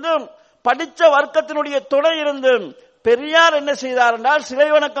பட்டாளம் இருந்தும், படித்த வர்க்கத்தினுடைய துணை இருந்தும் பெரியார் என்ன செய்தார் என்றால் சிலை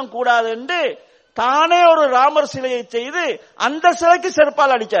வணக்கம் கூடாது என்று தானே ஒரு ராமர் சிலையை செய்து அந்த சிலைக்கு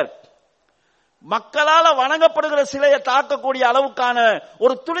செருப்பால் அடித்தார். மக்களால் வணங்கப்படுகிற சிலையை தாக்கக்கூடிய அளவுக்கான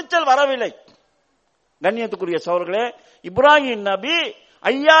ஒரு துணிச்சல் வரவில்லை. கண்ணியத்துக்குரிய சகோதரர்களே, இப்ராஹிம் நபி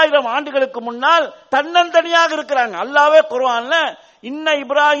 5000 ஆண்டுகளுக்கு முன்னால் தன்னந்தனியாக இருக்கிறாங்க. அல்லாஹ்வே குர்ஆன்ல இன்ன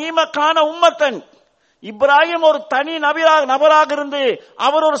இப்ராஹிம கான உம்மத்தன், இப்ராஹிம் ஒரு தனி நபராக இருந்து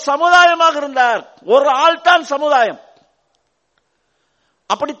அவர் ஒரு சமுதாயமாக இருந்தார். ஒரு ஆள் தான் சமுதாயம்.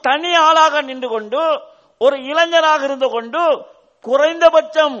 அப்படி தனி ஆளாக நின்று கொண்டு ஒரு இளைஞராக இருந்து கொண்டு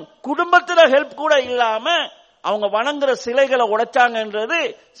குறைந்தபட்சம் குடும்பத்தில் ஹெல்ப் கூட இல்லாம அவங்க வணங்குற சிலைகளை உடைச்சாங்கன்றது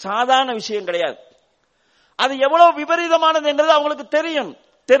சாதாரண விஷயம் கிடையாது. அது எவ்வளவு விபரீதமானது என்றது அவங்களுக்கு தெரியும்.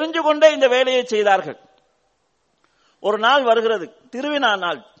 தெரிஞ்சு கொண்டே இந்த வேலையை செய்தார்கள். ஒரு நாள் வருகிறது, திருவிழா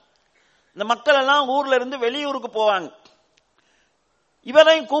நாள். இந்த மக்கள் எல்லாம் ஊர்ல இருந்து வெளியூருக்கு போவாங்க.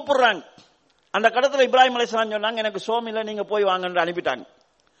 இவரையும் கூப்பிடுறாங்க. அந்த கடத்துல இப்ராஹிம் அலைஹிஸ்ஸலாம் சொன்னாங்க, எனக்கு சோமில்ல, நீங்க போய் வாங்கன்னு அனுப்பிட்டாங்க.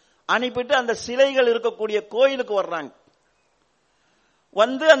 அனுப்பிட்டு அந்த சிலைகள் இருக்கக்கூடிய கோயிலுக்கு வர்றாங்க.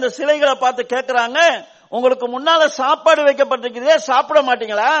 வந்து அந்த சிலைகளை பார்த்து கேட்கிறாங்க, உங்களுக்கு முன்னால சாப்பாடு வைக்கப்பட்டிருக்கிறதே, சாப்பிட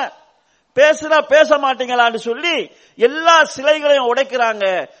மாட்டீங்களா, பேசுனா பேச மாட்டீங்களான்னு சொல்லி எல்லா சிலைகளையும் உடைக்கிறாங்க.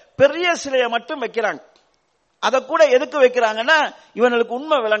 பெரிய சிலையை மட்டும் வைக்கிறாங்க. அதை கூட எதுக்கு வைக்கிறாங்கன்னா இவனுக்கு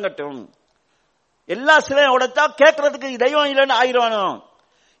உண்மை விளங்கட்டும். எல்லா சிலையும் உடைச்சா கேட்கறதுக்கு தெய்வம் இல்லைன்னு ஆயிடுவானோ,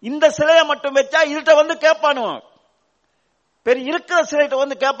 இந்த சிலையை மட்டும் வச்சா இருட்ட வந்து கேட்பானோ, பெரிய இருக்கிற சிலைகிட்ட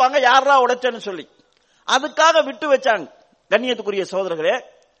வந்து கேட்பாங்க யாரா உடைச்சன்னு சொல்லி. அதுக்காக விட்டு வச்சாங்க. கண்ணியத்துக்குரிய சகோதரர்களே,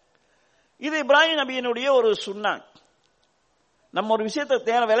 இது இப்ராஹிம் நபியினுடைய ஒரு சுன்னா. நம்ம ஒரு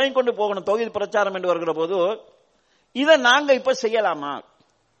விஷயத்தை விலகி கொண்டு போகணும். தௌஹீத் பிரச்சாரம் என்று வருகிற போது இதை நாங்க இப்ப செய்யலாமா?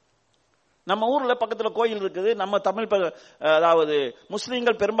 நம்ம ஊர்ல பக்கத்துல கோயில் இருக்குது, நம்ம தமிழ் அதாவது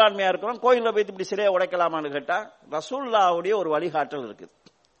முஸ்லீம்கள் பெரும்பான்மையா இருக்கிறோம், கோயில்ல போய் இப்படி சிலையை உடைக்கலாமான்னு கேட்டா ரசூலுல்லாஹ்வுடைய ஒரு வழிகாட்டல் இருக்குது.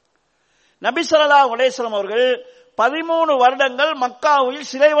 நபி ஸல்லல்லாஹு அலைஹி வஸல்லம் அவர்கள் 13 வருடங்கள் மக்காவில்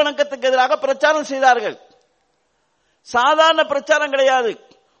சிலை வணக்கத்துக்கு எதிராக பிரச்சாரம் செய்தார்கள். சாதாரண பிரச்சாரம் கிடையாது.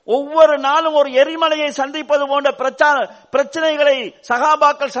 ஒவ்வொரு நாளும் ஒரு எரிமலையை சந்திப்பது போன்ற பிரச்சனைகளை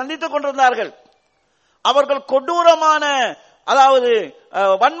சகாபாக்கள் சந்தித்துக் கொண்டிருந்தார்கள். அவர்கள் கொடூரமான, அதாவது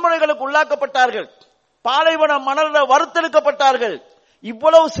வன்முறைகளுக்கு உள்ளாக்கப்பட்டார்கள். பாலைவன மணல வறுத்தெடுக்கப்பட்டார்கள்.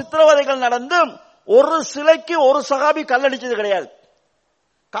 இவ்வளவு சித்திரவதைகள் நடந்தும் ஒரு சிலைக்கு ஒரு சஹாபி கல்லடிச்சது கிடையாது.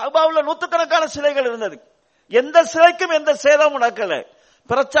 கஅபாவுல நூற்றுக்கணக்கான சிலைகள் இருந்தது. எந்த சிலைக்கும் எந்த சேதமும் நடக்கல.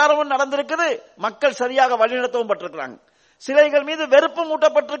 பிரச்சாரமும் நடந்திருக்குது. மக்கள் சரியாக வழிநடத்தவும் பட்டிருக்கிறாங்க. சிலைகள் மீது வெறுப்பு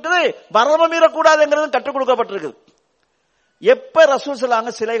மூட்டப்பட்டிருக்குது. வரம்பு மீறக்கூடாதுங்கிறது கற்றுக் கொடுக்கப்பட்டிருக்குது. எப்ப ரசூல் ஸல்லல்லாஹு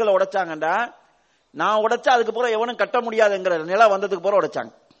அலைஹி சிலைகளை உடைச்சாங்கடா, நான் உடைச்சா அதுக்கு பிறகு எவனும் கட்ட முடியாதுங்கிற நிலை வந்ததுக்கு பிறகு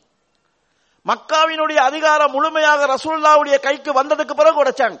உடைச்சாங்க. மக்காவினுடைய அதிகாரம் முழுமையாக ரசூலுல்லாஹ்வுடைய கைக்கு வந்ததுக்கு பிறகு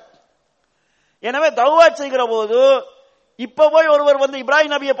உடைச்சாங்க. எனவே தௌவா செய்கிற போது இப்ப போய் ஒருவர் வந்து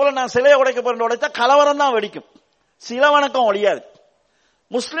இப்ராஹிம் நபியை போல நான் சிலையை உடைக்க போறேன் உடைச்சா கலவரம் தான் வெடிக்கும், சில வணக்கம் ஒழியாது.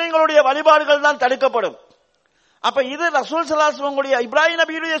 முஸ்லிம்களுடைய வழிபாடுகள் தான் தடுக்கப்படும். அப்ப இது ரசூல் ஸல்லல்லாஹு அலைஹி வஸல்லம் இப்ராஹிம்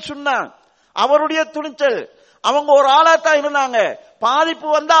நபியுடைய சுன்னா, அவருடைய துணிச்சல். அவங்க ஒரு ஆளா தான் இருந்தாங்க. பாதிப்பு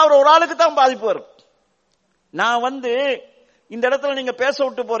வந்தா அவர் ஒரு ஆளுக்கு தான் பாதிப்பு வரும். நான் வந்து இந்த இடத்துல நீங்க பேச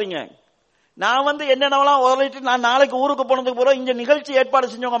விட்டு போறீங்க, நான் வந்து என்னென்னலாம் உதவிட்டு நான் நாளைக்கு ஊருக்கு போனதுக்கு போறோம், இங்க நிகழ்ச்சி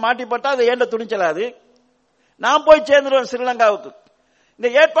ஏற்பாடு செஞ்சவங்க மாட்டிப்பட்டா அது ஏண்ட துணிச்சலாது. நான் போய் சேர்ந்துருவேன் ஸ்ரீலங்காவுக்கு. இந்த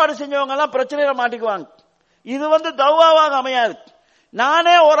ஏற்பாடு செஞ்சவங்க எல்லாம் பிரச்சனையில மாட்டிக்குவாங்க. இது வந்து தௌவாவாக அமையாது.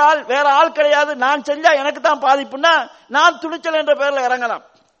 நானே ஒரு ஆள், வேற ஆள் கிடையாது, நான் செஞ்சா எனக்கு தான் பாதிப்புன்னா நான் துணிச்சல் என்ற பெயர்ல இறங்கலாம்.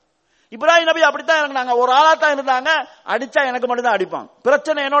 இப்ராஹிம் நபி அப்படித்தான் இறங்கினாங்க. ஒரு ஆளா தான் இருந்தாங்க. அடிச்சா எனக்கு மட்டும் தான் அடிப்பாங்க,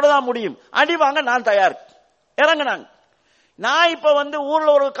 பிரச்சனை என்னோட தான் முடியும், அடிவாங்க, நான் தயார், இறங்கினாங்க. நான் இப்ப வந்து ஊர்ல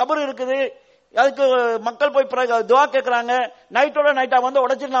ஒரு கபர் இருக்குது, அதுக்கு மக்கள் போய் துவா கேட்கறாங்க, நைட்டோட நைட்டா வந்து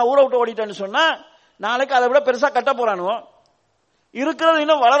உடைச்சிட்டு நான் ஊரை விட்டு ஓடிட்டேன்னு சொன்னா நாளைக்கு அதை விட பெருசா கட்ட போறானுவோ, இருக்கிறது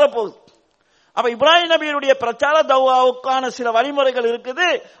இன்னும் வளர போகுது. அப்ப இப்ராஹிம் நபியுடைய பிரச்சார தௌவாவுக்கான சில வழிமுறைகள் இருக்குது.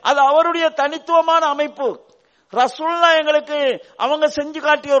 அது அவருடைய தனித்துவமான அமைப்பு. ரசூலுல்லாஹ் எங்களுக்கு அவங்க செஞ்சு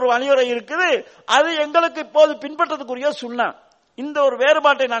காட்டிய ஒரு வழிமுறை இருக்குது, அது எங்களுக்கு இப்போது பின்பற்றதுக்குரிய சுன்னா. இந்த ஒரு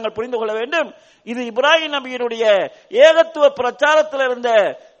வேறுபாட்டை நாங்கள் புரிந்து கொள்ள வேண்டும். இது இப்ராஹிம் நபியினுடைய ஏகத்துவ பிரச்சாரத்தில் இருந்த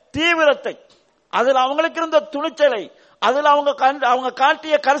தீவிரத்தை, அதில் அவங்களுக்கு இருந்த துணிச்சலை, அதில் அவங்க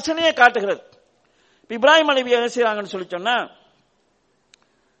காட்டிய கரிசனையை காட்டுகிறது. இப்ராஹிம் நபி என்ன செய்யறாங்கன்னு சொல்லி சொன்னா,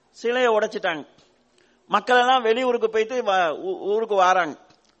 சிலையை உடைச்சிட்டாங்க. மக்கள் எல்லாம் வெளியூருக்கு போயிட்டு ஊருக்கு வராங்க.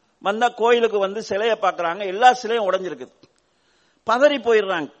 வந்தா கோயிலுக்கு வந்து சிலையை பார்க்கறாங்க, எல்லா சிலையும் உடைஞ்சிருக்குது. பதறி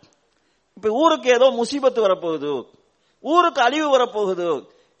போயிடுறாங்க. இப்ப ஊருக்கு ஏதோ முசீபத்து வரப்போகுது, ஊருக்கு அழிவு வரப்போகுது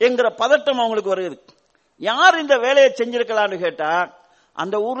என்கிற பதட்டம் அவங்களுக்கு வருது. யார் இந்த வேலையை செஞ்சிருக்கலாம்னு கேட்டா,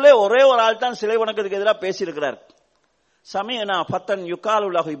 அந்த ஊர்ல ஒரே ஒரு ஆள் தான் சிலை வணக்கத்துக்கு எதிராக பேசியிருக்கிறார். சமீனா ஃபத்தன்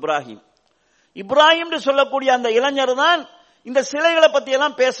யுகாலுல்லாஹு இப்ராஹிம், இப்ராஹிம் சொல்லக்கூடிய அந்த இளைஞர் தான் இந்த சிலைகளை பத்தி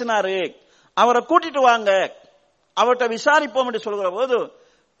எல்லாம் பேசினாரு. அவரை கூட்டிட்டு வாங்க, அவர்கிட்ட விசாரிப்போம் என்று சொல்கிற போது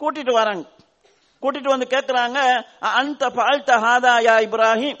கூட்டிட்டு வராங்க. கூட்டிட்டு வந்து கேட்கிறாங்க, அன்த ஃபஅல்த ஹாதா யா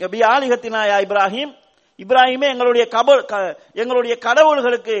இப்ராஹிம் பி ஆலிஹத்தினா யா இப்ராஹிம், இப்ராஹிமே எங்களுடைய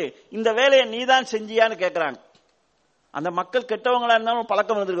கடவுள்களுக்கு இந்த வேலையை நீதான் செஞ்சியான்னு கேட்கிறாங்க. அந்த மக்கள் கெட்டவங்களா இருந்தாலும்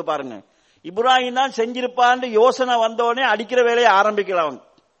பழக்கம் வந்திருக்கு பாருங்க. இப்ராஹிம் தான் செஞ்சிருப்பான்னு யோசனை வந்தோடனே அடிக்கிற வேலையை ஆரம்பிக்கலாம். அவங்க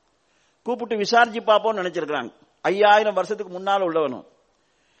கூப்பிட்டு விசாரிச்சு பார்ப்போம்னு நினைச்சிருக்கிறாங்க. 5000 வருஷத்துக்கு முன்னால உள்ளவனும்.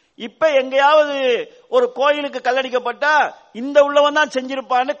 இப்ப எங்கேயாவது ஒரு கோயிலுக்கு கல்லடிக்கப்பட்டா இந்த உள்ளவன் தான்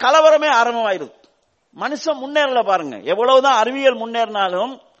செஞ்சிருப்பான்னு கலவரமே ஆரம்பமாயிருது. மனுஷன் முன்னேறல பாருங்க. எவ்வளவுதான் அறிவியல்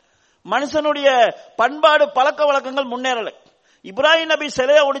முன்னேறினாலும் மனுஷனுடைய பண்பாடு பழக்க வழக்கங்கள் முன்னேறல. இப்ராஹிம் நபி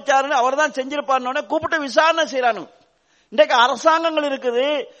சிலையை ஒடிச்சாருன்னு அவர் தான் செஞ்சிருப்பாருன்னு கூப்பிட்டு விசாரணை செய்யறானு. இன்றைக்கு அரசாங்கங்கள் இருக்குது,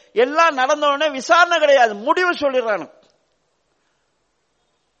 எல்லாம் நடந்த உடனே விசாரணை கிடையாது, முடிவு சொல்லிடுறானு.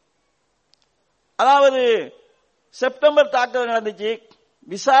 அதாவது செப்டம்பர் தாக்குதல் நடந்துச்சு,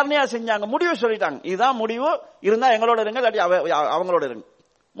 விசாரணையா செஞ்சாங்க, முடிவு சொல்லிட்டாங்க, இதுதான் முடிவு, இருந்தா எங்களோட இருங்க, இல்லாட்டி அவங்களோட இருங்க.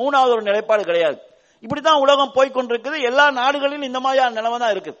 மூணாவது ஒரு நிலைப்பாடு கிடையாது. இப்படித்தான் உலகம் போய்கொண்டிருக்குது. எல்லா நாடுகளிலும் இந்த மாதிரியான நிலைமை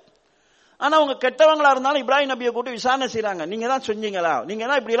தான் இருக்குது. ஆனா அவங்க கெட்டவங்களா இருந்தாலும் இப்ராஹிம் நபியை கூட்டி விசாரணை செய்யறாங்க. நீங்க தான் செஞ்சீங்களா, நீங்க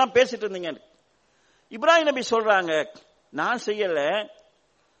தான் இப்படி எல்லாம் பேசிட்டு இருந்தீங்க. இப்ராஹிம் நபி சொல்றாங்க, நான் செய்யல,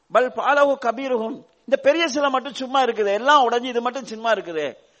 பல் பாலஹு கபீருஹும், இந்த பெரிய சிலை மட்டும் சும்மா இருக்குது, எல்லாம் உடைஞ்சு இது மட்டும் சும்மா இருக்குது,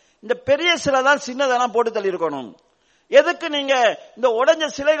 இந்த பெரிய சிலை தான் சின்னதெல்லாம் போட்டு தள்ளி இருக்கணும். எதுக்கு நீங்க இந்த உடைஞ்ச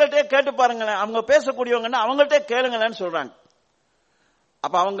சிலைகள்கிட்டே கேட்டு பாருங்களேன், அவங்க பேசக்கூடியவங்கன்னா அவங்கள்ட்ட கேளுங்களேன்னு சொல்றாங்க.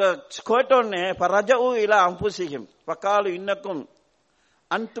 அப்ப அவங்க கேட்டோடனே ரஜஉ இலா அன்ஃபுஸிஹிம் ஃபகாலு இன்னக்கும்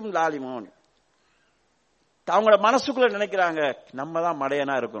அன்தும் லாலிமூன், அவங்களோட மனசுக்குள்ள நினைக்கிறாங்க, நம்ம தான்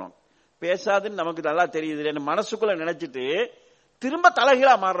மடையனா இருக்கிறோம், பேசாதுன்னு நமக்கு நல்லா தெரியுது மனசுக்குள்ள நினைச்சிட்டு திரும்ப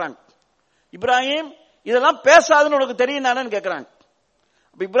தலைகீழா மாறுறாங்க. இப்ராஹிம் இதெல்லாம் பேசாதுன்னு உனக்கு தெரியும் தானேன்னு கேட்கிறாங்க.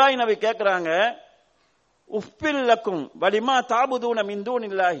 அப்ப இப்ராஹிம் நபி கேட்கிறாங்க, உஃபில் லக்கும் வலிமா தாபுதூன மின்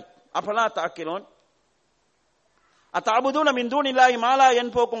தூனில்லாஹி அஃபலா தாக்கிலூன், அதாபுதூன மின் தூனில்லாஹி மா லா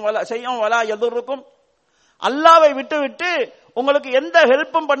யன்ஃபுக்கும் வலா ஷைஅன் வலா யதுர்ருக்கும், அல்லாஹ்வை விட்டு உங்களுக்கு எந்த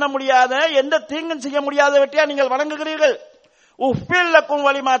ஹெல்ப்பும் பண்ண முடியாத, எந்த தீங்கும் செய்ய முடியாத வெட்டியா நீங்கள் வணங்குகிறீர்கள். உஃபில் லக்கும்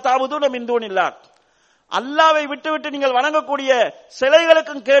வலிமா தாபுதூன மின் தூனில்லாஹ், அல்லாஹ்வை விட்டு நீங்கள் வணங்கக்கூடிய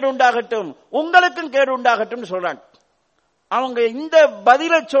சிலைகளுக்கும் கேடு உண்டாகட்டும், உங்களுக்கும் கேடு உண்டாகட்டும் சொல்றாங்க. அவங்க இந்த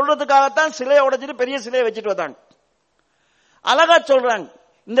பதிலை சொல்றதுக்காகத்தான் சிலையை உடைச்சிட்டு பெரிய சிலையை வச்சுட்டு வந்தாங்க. அழகா சொல்றாங்க,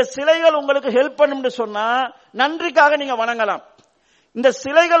 இந்த சிலைகள் உங்களுக்கு ஹெல்ப் பண்ணும்னு சொன்னா நன்றிக்காக நீங்க வணங்கலாம், இந்த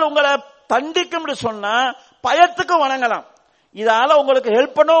சிலைகள் உங்களை தண்டிக்கும் சொன்னா பயத்துக்கு வணங்கலாம். இதால உங்களுக்கு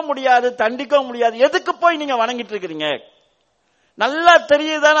ஹெல்ப் பண்ணவும் முடியாது, தண்டிக்கவும் முடியாது, எதுக்கு போய் நீங்க வணங்கிட்டு இருக்கிறீங்க? நல்லா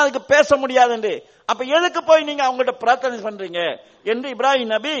தெரியுதானே அதுக்கு பேச முடியாது. அப்ப எதுக்கு போய் நீங்க அவங்கள்ட்ட பிரார்த்தனை பண்றீங்க என்று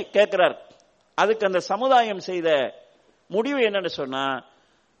இப்ராஹிம் நபி கேட்கிறார். அதுக்கு அந்த சமுதாயம் செய்த முடிவு என்னன்னு சொன்னா,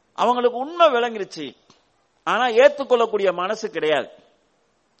 அவங்களுக்கு உண்மை விளங்கிருச்சு, ஆனா ஏத்துக்கொள்ளக்கூடிய மனசு கிடையாது.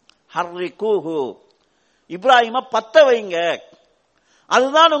 ஹர்ரிகூஹு, இப்ராஹிம பத்த வைங்க,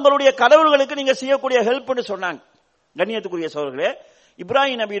 அதுதான் உங்களுடைய கடவுள்களுக்கு நீங்க செய்யக்கூடிய ஹெல்ப்னு சொன்னாங்க. கண்ணியத்துக்குரிய சகோதரர்களே,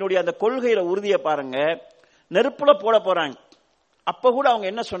 இப்ராஹிம் நபியினுடைய அந்த கொள்கையில உறுதியை பாருங்க. நெருப்புல போட போறாங்க, அப்ப கூட அவங்க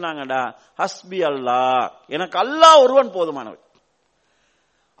என்ன சொன்னாங்கடா, ஹஸ்பி அல்லாஹ், எனக்கு அல்லாஹ் ஒருவன் போதுமானவன்,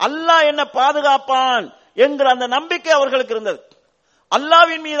 அல்லாஹ் என்ன பாதுகாப்பான் என்கிற அந்த நம்பிக்கை அவர்களுக்கு இருந்தது.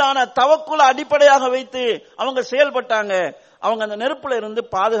 அல்லாஹ்வின் மீதான தவக்குல அடிப்படையாக வைத்து அவங்க செயல்பட்டாங்க. அவங்க அந்த நெருப்புல இருந்து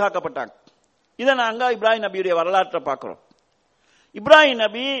பாதுகாக்கப்பட்டாங்க. இதை நாங்க இப்ராஹிம் நபியுடைய வரலாற்றை பார்க்கிறோம். இப்ராஹிம்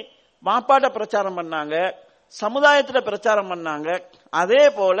நபி மாப்பாட்ட பிரச்சாரம் பண்ணாங்க, சமுதாயத்துல பிரச்சாரம் பண்ணாங்க. அதே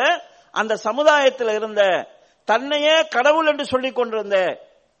போல அந்த சமுதாயத்தில் இருந்த தன்னையே கடவுள் என்று சொல்லிக் கொண்டிருந்த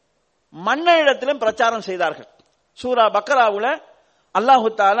மன்னரிடத்திலும் பிரச்சாரம் செய்தார்கள். சூரா பக்ராவுல அல்லாஹு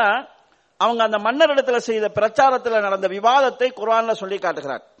தஆலா அவங்க அந்த மன்னரிடத்துல செய்த பிரச்சாரத்தில் நடந்த விவாதத்தை குர்ஆன்ல சொல்லி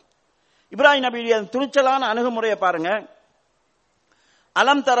காட்டுகிறார். இப்ராஹிம் நபியுடைய துணிச்சலான அணுகுமுறையை பாருங்க.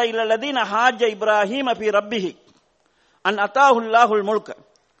 அலம் தர இல்லல்லதீன ஹாஜ இப்ராஹீம் ஃபீ ரப்பிஹி அன் அத்தாஹுல்லாஹுல் முல்க்,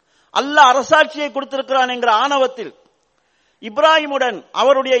 அல்லாஹ் அரசாட்சியை கொடுத்திருக்கிறான் என்கிற ஆணவத்தில் இப்ராஹிமுடன்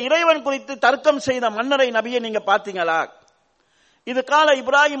அவருடைய இறைவன் குறித்து தர்க்கம் செய்த மன்னரை நபியை நீங்க பாத்தீங்களா? இது கால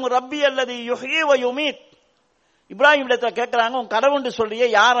இப்ராஹிம் ரப்பி அல்லது யுஹ்யி வ யுமீத், இப்ராஹிம் இடத்துல கேட்கிறாங்க, உன் கடவுள் சொல்றியே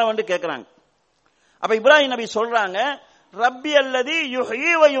யார வந்து கேட்கிறாங்க. அப்ப இப்ராஹிம் நபி சொல்றாங்க, ரப்பி அல்லது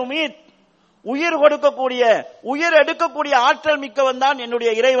யுஹ்யி வ யுமீத், உயிர் கொடுக்கக்கூடிய உயிர் எடுக்கக்கூடிய ஆற்றல் மிக்கவன் தான்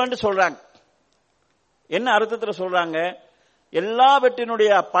என்னுடைய இறைவன் சொல்றாங்க. என்ன அர்த்தத்தில் சொல்றாங்க?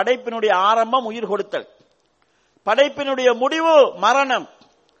 எல்லாவற்றினுடைய படைப்பினுடைய ஆரம்பம் உயிர் கொடுத்தல், படைப்பினுடைய முடிவு மரணம்.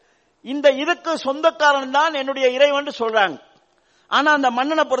 இந்த இதுக்கு சொந்தக்காரன் தான் என்னுடைய இறைவன் சொல்றாங்க. ஆனா அந்த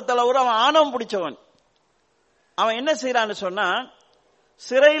மன்னனை பொறுத்தளவு அவன் ஆணவம் பிடிச்சவன். அவன் என்ன செய்யறான்னு சொன்னா,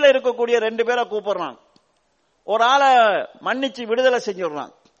 சிறையில் இருக்கக்கூடிய 2 பேரை கூப்பிடுறான். ஒரு ஆளை மன்னிச்சு விடுதலை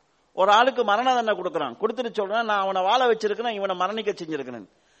செஞ்சுடுறான், ஒரு ஆளுக்கு மரண தண்டனை கொடுக்கறான். கொடுத்துட்டு சொல்றான், நான் அவனை வாழ வச்சிருக்கிறேன், இவனை மரணிக்க செஞ்சிருக்கிறேன்.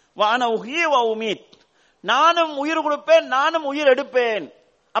 வான உஹ்யி வ உமீத், நானும் உயிர் கொடுப்பேன், நானும் உயிர் எடுப்பேன்,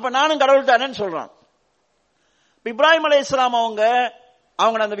 அப்ப நானும் கடவுள் தானேன்னு சொல்றான். இப்ராஹிம் அலைஹிஸ்ஸலாம் அவங்க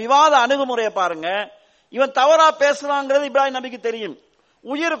அந்த விவாத அணுகுமுறையை பாருங்க. இவன் தவறா பேசுறாங்கிறது இப்ராஹிம் நபிக்கு தெரியும்.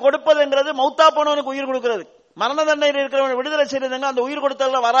 உயிர் கொடுப்பதுங்கிறது மௌத்தா போனவனுக்கு உயிர் கொடுக்கிறது, மரண தண்டனை இருக்கிறவன் விடுதலை செய்யறதுங்க அந்த உயிர்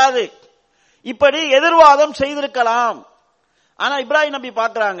கொடுத்ததுல வராது. இப்படி எதிர்வாதம் செய்திருக்கலாம். ஆனா இப்ராஹிம் நபி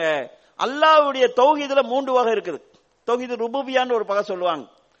பாக்குறாங்க, அல்லாஹ்வுடைய தௌஹீதுல 3 வகை இருக்குது. தௌஹீது ருபூபியான்னு ஒரு பகை சொல்லுவாங்க.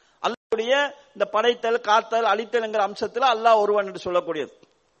 அல்லாஹ்வுடைய இந்த படைத்தல், காத்தல், அழித்தல் என்கிற அம்சத்துல அல்லாஹ் ஒருவன் என்று சொல்லக்கூடியது.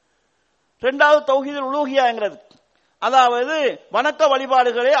 2வது தௌஹீதுல் உலூஹியாங்கிறது, அதாவது வணக்க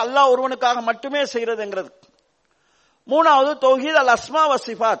வழிபாடுகளை அல்லாஹ் ஒருவனுக்காக மட்டுமே செய்யறதுங்கிறது. 3வது தௌஹீத் அல் அஸ்மா வ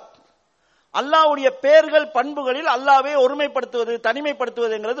சிஃபாத், அல்லாஹ்வுடைய பெயர்கள் பண்புகளில் அல்லாஹ்வை ஒருமைப்படுத்துவது,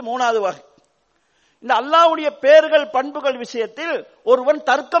 தனிமைப்படுத்துவதுங்கிறது 3வது வகை. இந்த அல்லாஹ்வுடைய பெயர்கள் பண்புகள் விஷயத்தில் ஒருவன்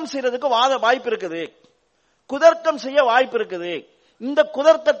தர்க்கம் செய்யறதுக்கு வாய்ப்பு இருக்குது, குதர்க்கம் செய்ய வாய்ப்பு இருக்குது. இந்த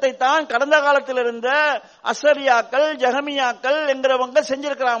குதர்க்கத்தை தான் கடந்த காலத்தில் இருந்த அசரியாக்கள், ஜஹமியாக்கள் என்கிறவங்க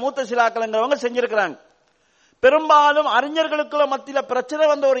செஞ்சிருக்கிறாங்க, மூத்தசிலாக்கள் என்கிறவங்க செஞ்சிருக்கிறாங்க. பெரும்பாலும் அறிஞர்களுக்குள்ள மத்தியில பிரச்சனை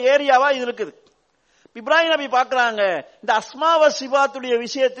வந்த ஒரு ஏரியாவா இது இருக்குது. இப்ராஹிம் நபி பாக்குறாங்க, இந்த அஸ்மாவ சிபாத்துடைய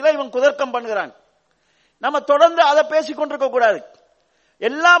விஷயத்துல இவன் குதர்க்கம் பண்ணுகிறான், நம்ம தொடர்ந்து அதை பேசிக் கொண்டிருக்க கூடாது.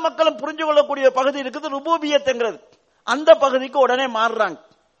 எல்லா மக்களும் புரிஞ்சு கொள்ளக்கூடிய பகுதி இருக்குது ருபூபியத்ங்கிறது, அந்த பகுதிக்கு உடனே மாறுறாங்க.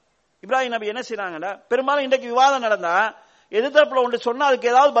 இப்ராஹிம் நபி என்ன செய்யறாங்கன்னா, பெரும்பாலும் இன்றைக்கு விவாதம் நடந்தா எதிர்த்தரப்புல ஒன்று சொன்னா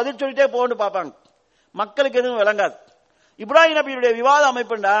அதுக்கு ஏதாவது பதில் சொல்லிட்டே போன்னு பார்ப்பாங்க, மக்களுக்கு எதுவும் விளங்காது. இப்ராஹிம் நபியுடைய விவாத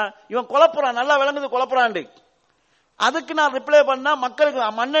அமைப்புண்டா, இவன் குழப்புறான், நல்லா விளங்குது குழப்புறான், அதுக்கு நான் ரிப்ளை பண்ணா மக்களுக்கு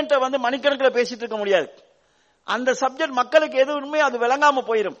மன்னன்ட்ட வந்து மணிக்கணக்கில் பேசிட்டு இருக்க முடியாது. அந்த சப்ஜெக்ட் மக்களுக்கு எது உண்மையோ அது விளங்காம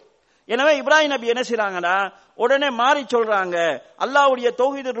போயிடும். எனவே இப்ராஹிம் நபி என்ன செய்யறாங்கன்னா, உடனே மாறி சொல்றாங்க, அல்லாஹ்வுடைய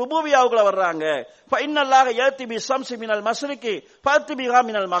தௌஹீது ருபூபியாவுக்குள்ள வர்றாங்க. ஃபஇன்னல்லாஹ யஅதி பிஸ்ஸம்ஸி மினல் மஸ்ரிகி ஃபஅதி பிஹா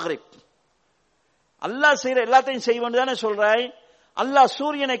மினல் மக்ரிப், அல்லாஹ் செய்யற எல்லாத்தையும் செய்வன்னு தானே சொல்றாய். அல்லாஹ்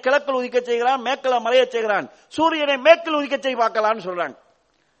சூரியனை கிழக்கில் உதிக்க செய்கிறான், மேற்கில மறைய செய்கிறான், சூரியனை மேற்கில் உதிக்க செய்ய பார்க்கலான்னு சொல்றாங்க.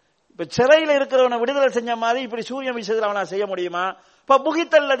 இப்ப சிறையில் இருக்கிறவனை விடுதலை செஞ்ச மாதிரி இப்படி சூரியன் விஷயத்தில் அவனா செய்ய முடியுமா? இப்ப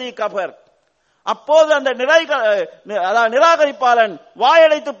புகித்தல்லதி கஃபர், அப்போது அந்த நிராகரிப்பாளன்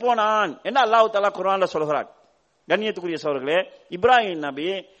வாயடைத்து போனான் என்று அல்லாஹ் தஆலா குர்ஆன்ல சொல்கிறான். கண்ணியத்துக்குரிய சகோதரர்களே, இப்ராஹிம் நபி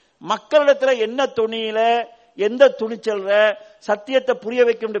மக்களிடத்துல என்ன துணியில எந்த துணிச்சல்ற சத்தியத்தை புரிய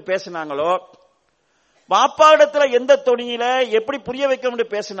வைக்கும் பேசினாங்களோ, பாப்பா இடத்துல எந்த தொனியில எப்படி புரிய வைக்கும்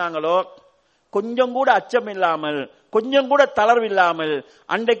பேசினாங்களோ, கொஞ்சம் கூட அச்சம் இல்லாமல், கொஞ்சம் கூட தளர்வு இல்லாமல்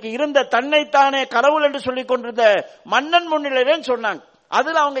அன்றைக்கு இருந்த தன்னைத்தானே கடவுள் என்று சொல்லிக் கொண்டிருந்த மன்னன் முன்னிலையிலே சொன்னாங்க.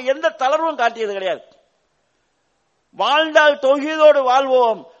 அதுல அவங்க எந்த தளர்வும் காட்டியது கிடையாது. வாழ்ந்தால் தௌஹீதோடு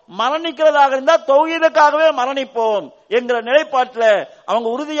வாழ்வோம், மரணிக்கிறதாக இருந்தால் தௌஹீதுக்காகவே மரணிப்போம் என்கிற நிலைப்பாட்டில் அவங்க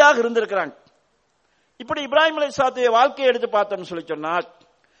உறுதியாக இருந்திருக்கிறாங்க. இப்படி இப்ராஹிம் அலைஹிஸ்ஸலாத்துடைய வாழ்க்கையை எடுத்து பார்த்தோம்னு சொல்லி சொன்னால்,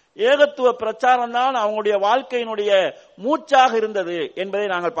 ஏகத்துவ பிரச்சாரம் தான் அவங்களுடைய வாழ்க்கையினுடைய மூச்சாக இருந்தது என்பதை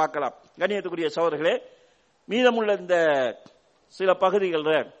நாங்கள் பார்க்கலாம். கண்ணியத்துக்குரிய சகோதரர்களே, மீதமுள்ள இந்த சில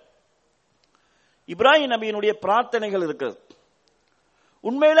பகுதிகளில் இப்ராஹிம் நபியினுடைய பிரார்த்தனைகள் இருக்கிறது.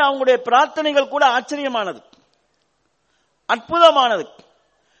 உண்மையில அவங்களுடைய பிரார்த்தனைகள் கூட ஆச்சரியமானது, அற்புதமானது.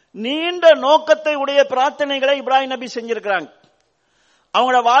 நீண்ட நோக்கத்தை உடைய பிரார்த்தனைகளை இப்ராஹிம் நபி செஞ்சிருக்கிறாங்க.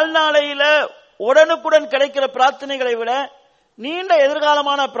 அவங்களோட வாழ்நாளையில உடனுக்குடன் கிடைக்கிற பிரார்த்தனைகளை விட நீண்ட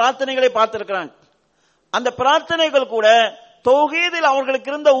எதிர்காலமான பிரார்த்தனைகளை பார்த்திருக்கிறாங்க. அந்த பிரார்த்தனைகள் கூட தௌஹீதில் அவர்களுக்கு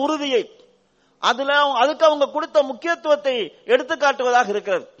இருந்த உறுதியை, அதுக்கு அவங்க கொடுத்த முக்கியத்துவத்தை எடுத்து காட்டுவதாக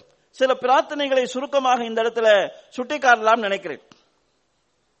இருக்கிறது. சில பிரார்த்தனைகளை சுருக்கமாக இந்த இடத்துல சுட்டிக்காட்டலாம் நினைக்கிறேன்.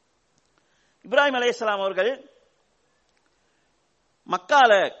 இப்ராஹிம் அலைஹிஸ்ஸலாம் அவர்கள்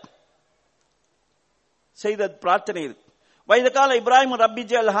மக்கால செய்த பிரார்த்தனை இது. வைதகால இப்ராஹிம் ரப்பி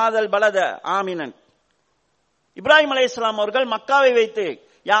ஜஅல் ஹாதல் பலத ஆமினன். இப்ராஹிம் அலைஹிஸ்ஸலாம் அவர்கள் மக்காவை வைத்து,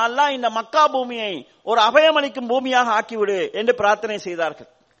 யா அல்லாஹ் இந்த மக்கா பூமியை ஒரு அபயமளிக்கும் பூமியாக ஆக்கிவிடு என்று பிரார்த்தனை செய்தார்கள்.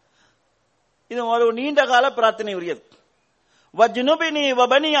 இது ஒரு நீண்ட கால பிரார்த்தனை உரியது. வஜ்னுபினி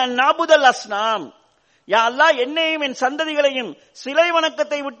வபனி அன் நஅபுதல் அஸ்னாம். யா அல்லாஹ் என்னையும் என் சந்ததிகளையும் சிலை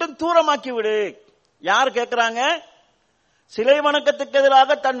வணக்கத்தை விட்டு தூரமாக்கி விடு. யார் கேட்கிறாங்க? சிலை வணக்கத்துக்கு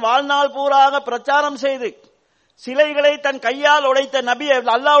எதிராக தன் வாழ்நாள் பூராக பிரச்சாரம் செய்து சிலைகளை தன் கையால் உடைத்த நபி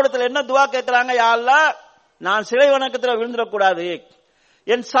அல்லாஹ்விடத்தில் என்ன துஆ கேட்கிறாங்க? யா அல்லாஹ், நான் சிலை வணக்கத்தில் விழுந்துடக்கூடாது,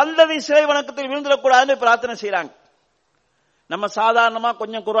 என் சந்ததி சிலை வணக்கத்தில் விழுந்துடக்கூடாதுன்னு பிரார்த்தனை செய்யறாங்க. நம்ம சாதாரணமா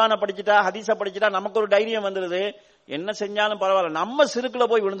கொஞ்சம் குர்ஆனை படிச்சுட்டா, ஹதீஸ படிச்சுட்டா நமக்கு ஒரு தைரியம் வந்துடுது, என்ன செஞ்சாலும் பரவாயில்ல, நம்ம சிறுக்குல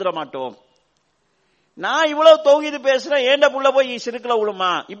போய் விழுந்துட மாட்டோம். நான் இவ்வளவு தௌஹீது பேசுறேன், ஏண்ட புள்ள போய் சிறுக்குல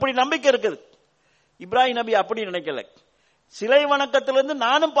விழுமா, இப்படி நம்பிக்கை இருக்குது. இப்ராஹிம் நபி அப்படி நினைக்கல. சிலை வணக்கத்திலிருந்து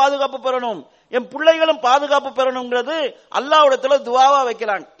நானும் பாதுகாப்பு பெறணும், என் பிள்ளைகளும் பாதுகாப்பு பெறணுங்கிறது அல்லாஹ்விடத்துல துஆவா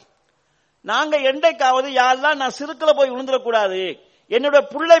வைக்கிறாங்க. நாங்க என்றைக்காவது யா அல்லாஹ் நான் சிறுக்குல போய் விழுந்துடக்கூடாது, என்னுடைய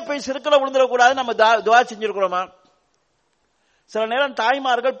பிள்ளை போய் சிறுக்குல விழுந்துடக்கூடாது நம்ம துஆ செஞ்சிருக்கிறோமா? சில நேரம்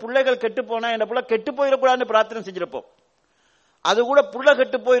தாய்மார்கள் பிள்ளைகள் கெட்டு போனா என்ன புள்ள கெட்டு போயிடக்கூடாதுன்னு பிரார்த்தனை செஞ்சிருப்போம். அது கூட புள்ள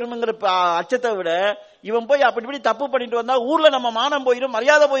கெட்டு போயிருங்கிற அச்சத்தை விட இவன் போய் அப்படி இப்படி தப்பு பண்ணிட்டு வந்தா ஊர்ல நம்ம மானம் போயிடும்,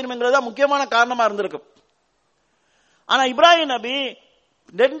 மரியாதை போயிரும்ங்கிறதா முக்கியமான காரணமா இருந்திருக்கும். ஆனா இப்ராஹிம் நபி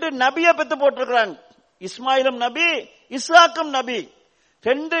ரெண்டு நபியை பெற்று போட்டிருக்கிறாங்க. இஸ்மாயிலும் நபி, இஸ்ஹாக்கும் நபி.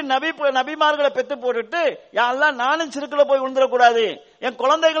 ரெண்டு நபிமார்களை பெற்று போட்டுட்டு, யா அல்லாஹ் நானும் சிறுக்குல போய் விழுந்துடக்கூடாது, என்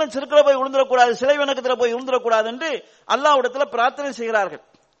குழந்தைகளும் சிறுக்குல போய் விழுந்துடக்கூடாது, சிலை வணக்கத்துல போய் விழுந்துடக்கூடாது என்று அல்லாஹ்விடத்துல பிரார்த்தனை செய்கிறார்கள்.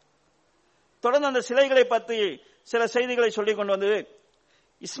 தொடர்ந்து அந்த சிலைகளை பற்றி சில செய்திகளை சொல்லிக் கொண்டு வந்து,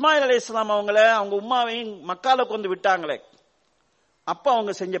 இஸ்மாயில் அலைஹிஸ்ஸலாம் அவங்க உம்மாவையும் மக்கால கொண்டு விட்டாங்களே, அப்ப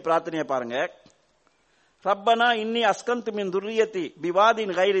அவங்க செஞ்ச பிரார்த்தனையை பாருங்க. ரப்பனா இன்னி அஸ்கந்து மின் துர்ரியத்தி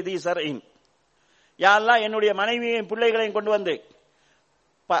பிவாதின் கைரி தி ஸர்இன். யா அல்லாஹ் என்னுடைய மனைவியையும் பிள்ளைகளையும் கொண்டு வந்து,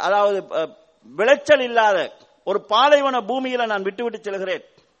 அதாவது விளைச்சல் இல்லாத ஒரு பாலைவன பூமியில நான் விட்டுவிட்டு செல்கிறேன்.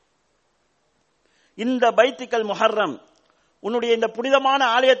 இந்த பைத்திக்கல் முஹர்ரம், உன்னுடைய இந்த புனிதமான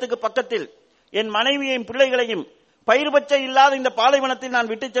ஆலயத்துக்கு பக்கத்தில் என் மனைவியையும் பிள்ளைகளையும் பயிர் பச்சை இல்லாத இந்த பாலைவனத்தில்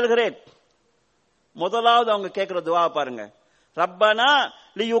நான் விட்டு செல்கிறேன். முதலாவது அவங்க கேட்கிற துஆ பாருங்க. ரப்பனா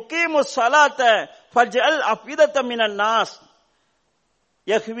லியுகீமுஸ் ஸலாத்த ஃபஜ்அல் அஃபிதத்தம் மினன் நாஸ்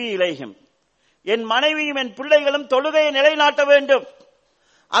யஹ்வி இலைஹிம். என் மனைவியும் என் பிள்ளைகளும் தொழுகையை நிலைநாட்ட வேண்டும்,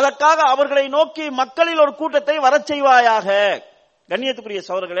 அதற்காக அவர்களை நோக்கி மக்களில் ஒரு கூட்டத்தை வரச் செய்வாயாக. கண்ணியத்துக்குரிய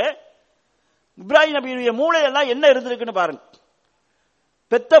சகோதரர்களே, இப்ராஹிம் நபியுடைய மூளையெல்லாம் என்ன இருந்திருக்குன்னு பாருங்க.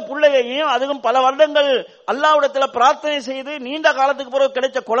 பெத்த பிள்ளையையும், அதுவும் பல வருடங்கள் அல்லாஹ்விடத்துல பிரார்த்தனை செய்து நீண்ட காலத்துக்கு பிறகு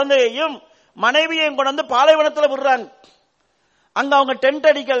கிடைச்ச குழந்தையையும் மனைவியையும் கொண்டு வந்து பாலைவனத்துல விடுறாங்க. அங்க அவங்க டென்ட்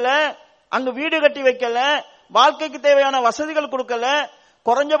அடிக்கல, அங்க வீடு கட்டி வைக்கல, வாழ்க்கைக்கு தேவையான வசதிகள் கொடுக்கல,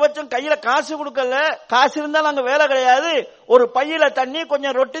 குறைஞ்சபட்சம் கையில காசு கொடுக்கல, காசு இருந்தாலும் அங்க வேலை கிடையாது. ஒரு பையில தண்ணி,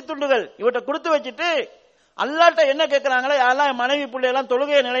 கொஞ்சம் ரொட்டி துண்டுகள் இவற்றை கொடுத்து வச்சுட்டு அல்லாஹ்ட்ட என்ன கேட்கிறாங்களே, யாரெல்லாம் மனைவி பிள்ளை எல்லாம்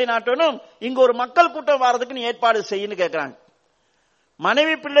தொழுகையை நிலைநாட்டணும், இங்க ஒரு மக்கள் கூட்டம் வர்றதுக்கு நீ ஏற்பாடு செய்யுன்னு கேட்கிறாங்க.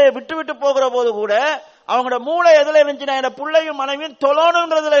 மனைவி பிள்ளையை விட்டு விட்டு போகிற போது கூட அவங்களோட மூளை எதுல இருந்துச்சுன்னா, என் பிள்ளையும் மனைவியும்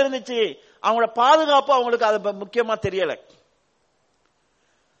தொழணுங்கிறதுல இருந்துச்சு. அவங்களோட பாதுகாப்பு அவங்களுக்கு அது முக்கியமா தெரியல.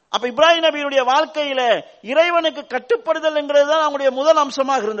 அப்ப இப்ராஹிம் நபியுடைய வாழ்க்கையில இறைவனுக்கு கட்டுப்படுதல் என்கிறது தான் அவங்களுடைய முதல்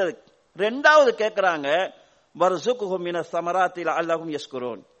அம்சமாக இருந்தது. ரெண்டாவது கேட்கிறாங்க, வர்சுகுஹும் மினஸ் ஸமராத்தி லஅல்லஹும்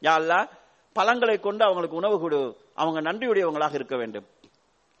யஷ்குரூன். யா அல்லாஹ் பழங்களை கொண்டு அவங்களுக்கு உணவு கொடு, அவங்க நன்றியுடையவங்களாக இருக்க வேண்டும்.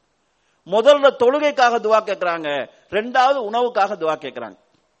 முதல்ல தொழுகைக்காக துவா கேட்கிறாங்க, ரெண்டாவது உணவுக்காக துவா கேட்கிறாங்க.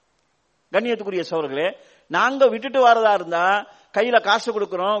 கண்ணியத்துக்குரிய சகோதரர்களே, நாங்க விட்டுட்டு வரதா இருந்தா கையில காசு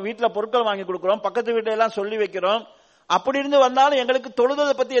கொடுக்கிறோம், வீட்டுல பொருட்கள் வாங்கி கொடுக்கிறோம், பக்கத்து வீட்டை எல்லாம் சொல்லி வைக்கிறோம். அப்படி இருந்து வந்தாலும் எங்களுக்கு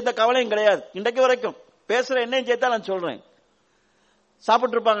தொழுதை பத்தி எந்த கவலையும் கிடையாது. இன்றைக்கு வரைக்கும் பேசுற என்னையும் சேர்த்தா நான் சொல்றேன்.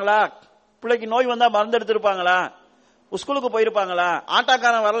 சாப்பிட்டு இருப்பாங்களா, பிள்ளைக்கு நோய் வந்தா மருந்து எடுத்திருப்பாங்களா, ஸ்கூலுக்கு போயிருப்பாங்களா,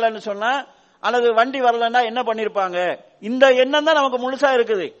 ஆட்டாக்காரன் வரலன்னு சொன்னா அல்லது வண்டி வரலன்னா என்ன பண்ணிருப்பாங்க, இந்த எண்ணம் தான் நமக்கு முழுசா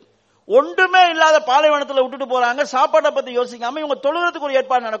இருக்குது. ஒன்றுமே இல்லாத பாலைவனத்தில் விட்டுட்டு போறாங்க, சாப்பாட்டை பத்தி யோசிக்காம இவங்க தொழுகிறதுக்கு ஒரு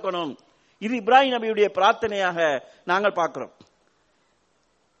ஏற்பாடு நடக்கணும். இது இப்ராஹிம் நபியுடைய பிரார்த்தனையாக நாங்கள் பார்க்கிறோம்.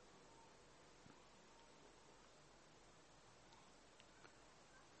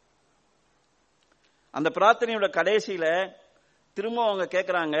 அந்த பிரார்த்தனையோட கடைசியில திரும்ப அவங்க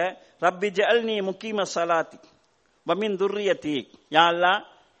கேட்கிறாங்க, ரப்பி ஜஅல்னி முக்கீம ஸலாத்தி வமின் துர்ரியத்தி, யா அல்லாஹ்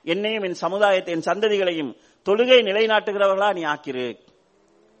என்னையும் என் சமுதாயத்தை என் சந்ததிகளையும் தொழுகை நிலைநாட்டுகிறவர்களா நீ ஆக்கிரு.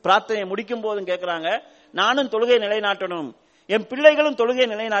 பிரார்த்தனை முடிக்கும் போதும் கேட்கிறாங்க, நானும் தொழுகை நிலைநாட்டணும், என் பிள்ளைகளும் தொழுகை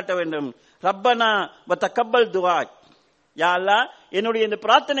நிலைநாட்ட வேண்டும். ரப்பனா வ தக்கப்பல் துஆ, யா அல்லாஹ் என்னுடைய இந்த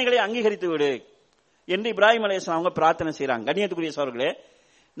பிரார்த்தனைகளை அங்கீகரித்து விடு என்று இப்ராஹிம் அலைஹிஸ்ஸலாம் அவங்க பிரார்த்தனை செய்றாங்க. கண்ணியத்துக்குரிய சகோதரர்களே,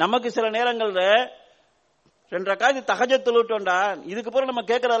 நமக்கு சில நேரங்கள்ல 2 ரக்காத் தஹஜ்ஜத் தொழுட்டோம்டா, இதுக்கு பிறகு நம்ம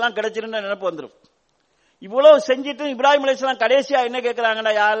கேட்கறதெல்லாம் கிடைச்சிருன்னு நினைப்பு வந்துடும். இவ்வளவு செஞ்சுட்டு இப்ராஹிம் அலைஹிஸ்ஸலாம் கடைசியா என்ன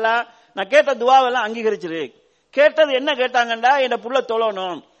கேட்கிறாங்கடா, யா அல்லாஹ் நான் கேட்ட துஆவெல்லாம் அங்கீகரிச்சிரு. கேட்டது என்ன கேட்டாங்கடா, என் புள்ள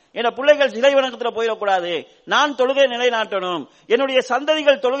தொழணும், என் பிள்ளைகள் சிலை வணக்கத்துல போயிடக்கூடாது, நான் தொழுகை நிலைநாட்டணும், என்னுடைய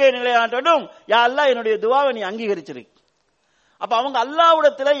சந்ததிகள் தொழுகை நிலைநாட்டணும், யா அல்லாஹ் என்னுடைய துஆவை நீ அங்கீகரிச்சிரு. அப்ப அவங்க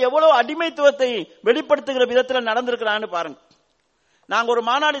அல்லாஹ்விடத்துல எவ்வளவு அடிமைத்துவத்தை வெளிப்படுத்துகிற விதத்துல நடந்திருக்கிறான்னு பாருங்க. நாங்க ஒரு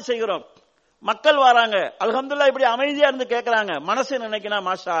மாநாடு செய்கிறோம், மக்கள் வராங்க, அல்ஹம்துலில்லாஹ் இப்படி அமைதியா இருந்து கேட்கறாங்க, மனசு நினைக்கணும்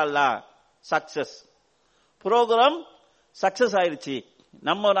மாஷா அல்லாஹ் சக்சஸ், புரோகிராம் சக்சஸ் ஆயிருச்சு,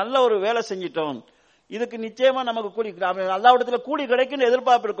 நம்ம நல்ல ஒரு வேலை செஞ்சிட்டோம், இதுக்கு நிச்சயமா நமக்கு கூலி அல்லாஹ்விடத்துல கூலி கிடைக்குன்னு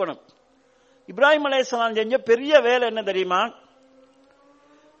எதிர்பார்ப்பு இருக்கணும். இப்ராஹிம் அலைஹிஸ்ஸலாம் செஞ்ச பெரிய வேலை என்ன தெரியுமா?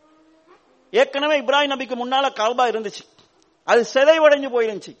 ஏற்கனவே இப்ராஹிம் நபிக்கு முன்னால கஅபா இருந்துச்சு, அது சிதைவடைஞ்சு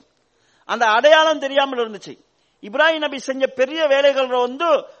போயிருந்துச்சு, அந்த அடையாளம் தெரியாமல் இருந்துச்சு. இப்ராஹிம் நபி செஞ்ச பெரிய வேலைகள்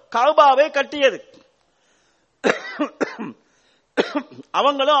கஅபாவை கட்டியது.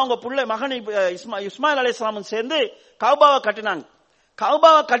 அவங்களும் அவங்க புள்ள மகன் இஸ்மாயில் அலைஹிஸ்ஸலாமும் சேர்ந்து கஅபாவை கட்டினாங்க.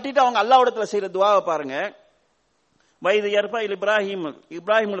 கஅபாவை கட்டிட்டு அவங்க அல்லாஹ்விடத்துல செய்யற துஆவை பாருங்க. வைது யர்ஃபஇல்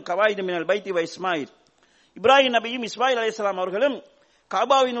இப்ராஹிமுல் கவாயிது மினல் பைத்தி வ இஸ்மாயில், இப்ராஹிம் நபியும் இஸ்மாயில் அலைஹிஸ்ஸலாம் அவர்களும்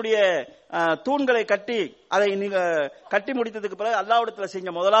கஅபாவினுடைய தூண்களை கட்டி அதை கட்டி முடித்ததுக்கு பிறகு அல்லாஹ்விடத்துல செஞ்ச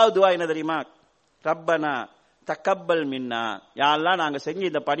முதலாவது துஆ என்ன தெரியுமா? ரப்பனா தக்கப்பல் மின்னா, யா அல்லாஹ் நாங்க செஞ்ச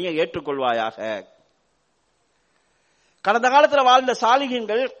இந்த பணியை ஏற்றுக்கொள்வாயாக. கடந்த காலத்துல வாழ்ந்த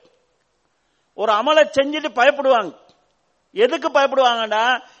சாலிஹீன்கள் ஒரு அமலை செஞ்சுட்டு பயப்படுவாங்க. எதுக்கு பயப்படுவாங்கடா,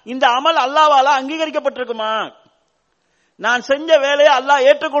 இந்த அமல் அல்லாஹ்வால அங்கீகரிக்கப்பட்டிருக்குமா, நான் செஞ்ச வேலையை அல்லாஹ்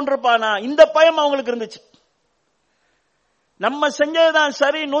ஏற்றுக்கொண்டிருப்பானா, இந்த பயம் அவங்களுக்கு இருந்துச்சு. நம்ம செஞ்சதுதான்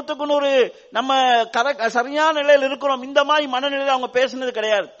சரி, 100க்கு 100 நம்ம சரியான நிலையில் இருக்கிறோம், இந்த மாதிரி மனநிலையில் அவங்க பேசினது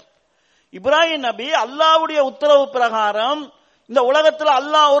கிடையாது. இப்ராஹிம் நபி அல்லாஹ்வுடைய உத்தரவு பிரகாரம் இந்த உலகத்தில்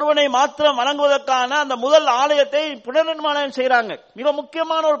அல்லாஹ் ஒருவனை மாத்திரம் வணங்குவதற்கான அந்த முதல் ஆலயத்தை புனர்நிர்மாணம் செய்யறாங்க. மிக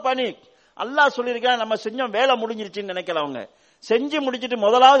முக்கியமான ஒரு பணி. அல்லாஹ் சொல்லியிருக்கான், நம்ம செஞ்சோம் வேலை முடிஞ்சிருச்சுன்னு நினைக்கல. அவங்க செஞ்சு முடிச்சிட்டு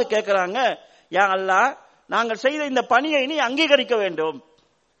முதலாவது கேட்கிறாங்க, யா அல்லாஹ் நாங்கள் செய்த இந்த பணியை நீ அங்கீகரிக்க வேண்டும்.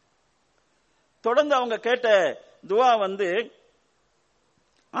 தொடர்ந்து அவங்க கேட்ட துஆ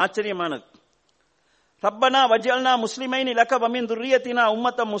ஆச்சரியமானது. ரப்பனா வஜ்அல்னா முஸ்லிமைனி லக வ மின் துர்ரியத்தினா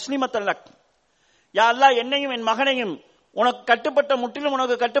உம்மத்தன் முஸ்லிமத்தன் லக், யா அல்லாஹ் என்னையும் என் மகனையும் உனக்கு கட்டுப்பட்ட முற்றிலும்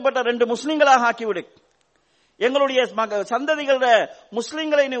உனக்கு கட்டுப்பட்ட 2 முஸ்லிம்களாக ஆக்கிவிடு, எங்களுடைய சந்ததிகள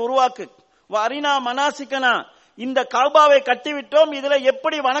முஸ்லிம்களை நீ உருவாக்கு. அரினா மனாசிக்கனா, இந்த கஅபாவை கட்டிவிட்டோம், இதுல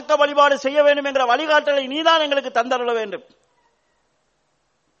எப்படி வணக்க வழிபாடு செய்ய வேண்டும் என்கிற வழிகாட்டலை நீதான் எங்களுக்கு தந்தருள வேண்டும்.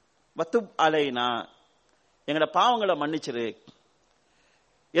 வத்துப் அலைனா, எங்கட பாவங்களை மன்னிச்சிரு.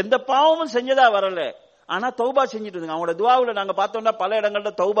 எந்த பாவமும் செஞ்சதா வரல, ஆனா தௌபா செஞ்சிட்டு இருந்தாங்க. அவங்களோட துஆவுல நாங்க பார்த்தோம்னா பல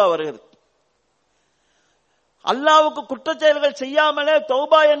இடங்கள்ல தௌபா வருகிறது. அல்லாஹ்வுக்கு குற்றச்செயல்கள் செய்யாமலே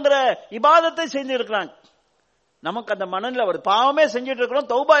தௌபா என்கிற இபாதத்தை செஞ்சு இருக்கிறாங்க. நமக்கு அந்த மனநிலை வருது, பாவமே செஞ்சுட்டு இருக்கிறோம்,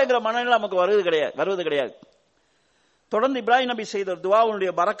 தௌபா என்கிற மனநிலை நமக்கு வருவது கிடையாது. தொடர்ந்து இப்ராஹிம் நபி செய்த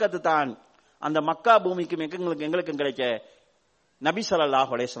துஆவுடைய பரக்கத்து தான் அந்த மக்கா பூமிக்கும் எங்களுக்கும் கிடைக்க நபி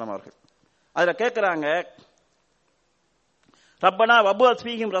ஸல்லல்லாஹு அலைஹி வஸல்லம் அவர்கள் அதுல கேட்கிறாங்க, ரப்பனா வபுஅத்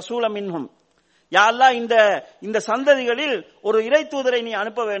ஃபீஹிம் ரசூலம் மின்ஹும், யா அல்லாஹ் இந்த சந்ததிகளில் ஒரு இறை தூதரை நீ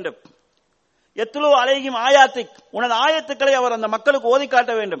அனுப்ப வேண்டும். எத்லு அலைஹிம் ஆயாத்திக், உனது ஆயத்துக்களை அவர் அந்த மக்களுக்கு ஓதி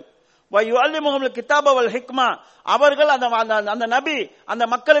காட்ட வேண்டும். வ யுஅல்லிமுஹுல் கிதாப வல் ஹிக்மா, அவர்கள் அந்த நபி அந்த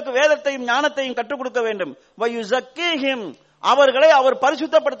மக்களுக்கு வேதத்தையும் ஞானத்தையும் கற்றுக் கொடுக்க வேண்டும். வ யுஸக்கீஹிம், அவர்களை அவர்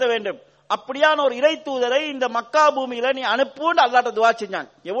பரிசுத்தப்படுத்த வேண்டும். அப்படியான ஒரு இறை தூதரை இந்த மக்கா பூமியில நீ அனுப்புன்னு அல்லாஹ்ட்ட துஆ செஞ்சாங்க.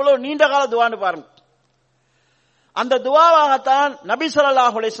 எவ்வளவு நீண்ட கால துஆன்னு பாருங்க. அந்த துஆவாகத்தான் நபி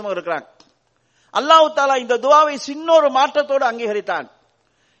ஸல்லல்லாஹு அலைஹி வஸல்லம் இருக்கிறாங்க. அல்லாஹ் தஆலா இந்த துஆவை சின்னொரு மாற்றத்தோடு அங்கீகரித்தான்.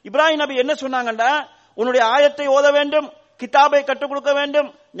 இப்ராஹிம் நபி என்ன சொன்னாங்கண்டா, உன்னுடைய ஆயத்தை ஓத வேண்டும், கிதாபை கற்றுக் கொடுக்க வேண்டும்,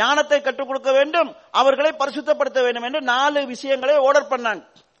 ஞானத்தை கற்றுக் கொடுக்க வேண்டும், அவர்களை பரிசுத்தப்படுத்த வேண்டும் என்று 4 விஷயங்களை ஆர்டர் பண்ணாங்க.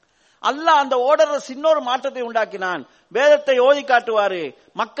 அல்லாஹ் அந்த ஆர்டர்ல சின்னொரு மாற்றத்தை உண்டாக்கினான். வேதத்தை ஓதி காட்டுவாரு,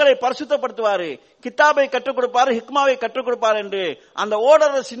 மக்களை பரிசுத்தப்படுத்துவாரு, கிதாபை கற்றுக் கொடுப்பாரு, ஹிக்மாவை கற்றுக் கொடுப்பார் என்று அந்த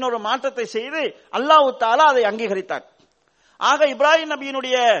ஆர்டர்ல சின்னொரு மாற்றத்தை செய்து அல்லாஹ் தஆலா அதை அங்கீகரித்தார். ஆக இப்ராஹிம்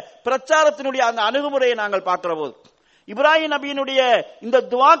நபியினுடைய பிரச்சாரத்தினுடைய அந்த அணுகுமுறையை நாங்கள் பார்க்கிற போது, இப்ராஹிம் நபியினுடைய இந்த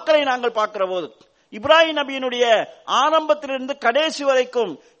துஆக்களை நாங்கள் பார்க்கிற போது, இப்ராஹிம் நபியினுடைய ஆரம்பத்திலிருந்து கடைசி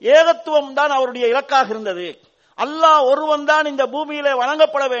வரைக்கும் ஏகத்துவம் தான் அவருடைய இலக்காக இருந்தது. அல்லாஹ் ஒருவன் தான் இந்த பூமியிலே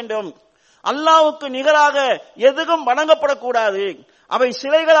வணங்கப்பட வேண்டும், அல்லாஹ்வுக்கு நிகராக எதுவும் வணங்கப்படக்கூடாது. அவை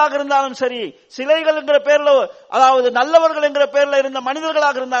சிலைகளாக இருந்தாலும் சரி, சிலைகள் என்கிற பேர்ல, அதாவது நல்லவர்கள் என்கிற பேர்ல இருந்த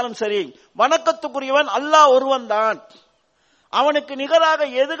மனிதர்களாக இருந்தாலும் சரி, வணக்கத்துக்குரியவன் அல்லாஹ் ஒருவன் தான், அவனுக்கு நிகராக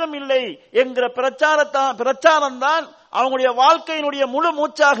எதுவும் இல்லை என்கிற பிரச்சாரம் தான் அவங்களுடைய வாழ்க்கையினுடைய முழு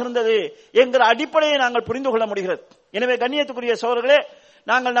மூச்சாக இருந்தது என்கிற அடிப்படையை நாங்கள் புரிந்து கொள்ள முடிகிறது. எனவே கண்ணியத்துக்குரிய சகோதரர்களே,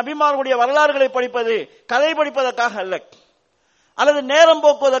 நாங்கள் நபிமார்களுடைய வரலாறுகளை படிப்பது கதை படிப்பதற்காக அல்ல, அல்லது நேரம்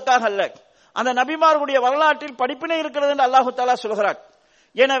போக்குவதற்காக அல்ல. அந்த நபிமார்களுடைய வரலாற்றில் படிப்பினை இருக்கிறது என்று அல்லாஹு தஆலா சொல்கிறார்.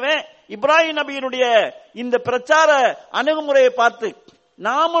 எனவே இப்ராஹிம் நபியினுடைய இந்த பிரச்சார அணுகுமுறையை பார்த்து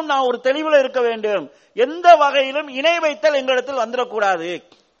நான் ஒரு தெளிவில் இருக்க வேண்டும். எந்த வகையிலும் இணை வைத்தல் எங்களிடத்தில் வந்துடக்கூடாது.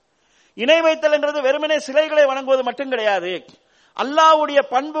 இணை வைத்தல் என்கிறது வெறுமனே சிலைகளை வணங்குவது மட்டும் கிடையாது. அல்லாஹ்வுடைய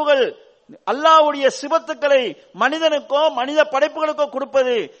பண்புகள், அல்லாஹ்வுடைய சிபத்துக்களை மனிதனுக்கோ மனித படைப்புகளுக்கோ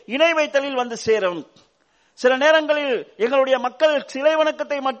கொடுப்பது இணை வைத்தலில் வந்து சேரும். சில நேரங்களில் எங்களுடைய மக்கள் சிலை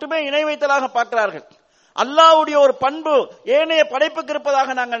வணக்கத்தை மட்டுமே இணை வைத்தலாக பார்க்கிறார்கள். அல்லாஹ்வுடைய ஒரு பண்பு ஏனைய படைப்புக்கு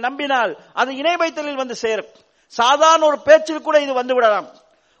இருப்பதாக நாங்கள் நம்பினால் அது இணை வைத்தலில் வந்து சேரும். சாதாரண ஒரு பேச்சில் கூட இது வந்து விடலாம்.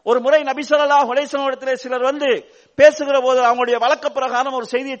 ஒரு முறை நபி ஸல்லல்லாஹு அலைஹி வஸல்லம் இடத்திலே சிலர் வந்து பேசுகிற போது அவங்களுடைய வழக்க பிரகாரம் ஒரு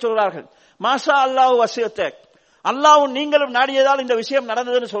செய்தியை சொல்கிறார்கள். மாஷா அல்லாஹு வசியத்த, அல்லாஹ்வும் நீங்களும் நாடியதால் இந்த விஷயம்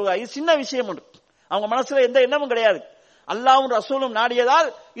நடந்ததுன்னு சொல்றாங்க. இது சின்ன விஷயம் உண்டு, அவங்க மனசுல எந்த எண்ணமும் கிடையாது. அல்லாஹ்வும் ரசூலும் நாடியதால்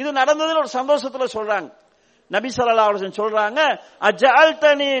இது நடந்ததுன்னு ஒரு சந்தோஷத்துல சொல்றாங்க. நபி ஸல்லல்லாஹு அலைஹி வஸல்லம் சொல்றாங்க,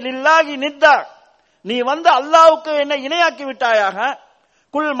 அஜஅல்தனி லில்லாஹி நித்தா, நீ வந்து அல்லாஹ்வுக்கு என்ன இணையாக்கி விட்டாயாக.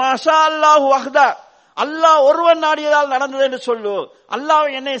 குல் மாஷா அல்லாஹு வஹ்தா, அல்லாஹ் ஒருவன் நாடியதால் நடந்தது என்று சொல்லு, அல்லாஹ்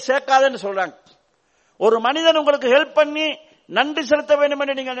என்னை சேர்க்காதன்னு சொல்றாங்க. ஒரு மனிதன் உங்களுக்கு ஹெல்ப் பண்ணி நன்றி செலுத்த வேண்டும்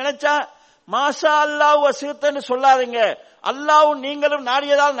என்று நீங்க நினைச்சா மாஷா அல்லாஹு வசியத்தன்னு சொல்லாதீங்க, அல்லாஹ்வும் நீங்களும்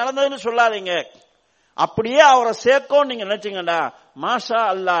நாடியதால் நடந்ததுன்னு சொல்லாதீங்க. அப்படியே அவரை சேர்க்கும் நீங்க நினைச்சீங்கடா, மாஷா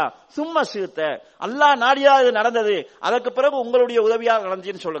அல்லாஹ் சும்மா சீர்த்த, அல்லாஹ் நாடியா இது நடந்தது, அதற்கு பிறகு உங்களுடைய உதவியாக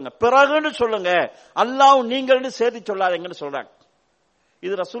நடந்துச்சுன்னு சொல்லுங்க, பிறகுன்னு சொல்லுங்க, அல்லாஹ்வும் நீங்களும் சேர்த்து சொல்லாதீங்கன்னு சொல்றாங்க.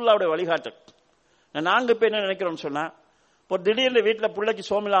 இது ரசூலுல்லாஹ்வுடைய வழிகாட்டு. நாங்க இப்ப என்ன நினைக்கிறோம் சொன்னா, இப்போ திடீர்னு வீட்டுல பிள்ளைக்கு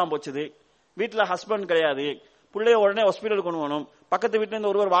சோமில்லாம போச்சுது, வீட்டுல ஹஸ்பண்ட் கிடையாது, பிள்ளைய உடனே ஹாஸ்பிட்டலுக்கு கொண்டு போகணும், பக்கத்து வீட்டுல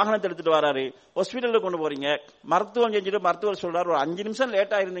இருந்து ஒருவர் வாகனத்தை எடுத்துட்டு வராரு, ஹாஸ்பிட்டலுக்கு கொண்டு போறீங்க, மருத்துவம் செஞ்சுட்டு மருத்துவர் சொல்றாரு ஒரு 5 நிமிஷம்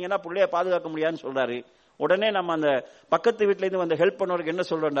லேட்டா இருந்தீங்கன்னா பிள்ளைய பாதுகாக்க முடியாதுன்னு சொல்றாரு. உடனே நம்ம அந்த பக்கத்து வீட்டுல இருந்து வந்து ஹெல்ப் பண்ணவருக்கு என்ன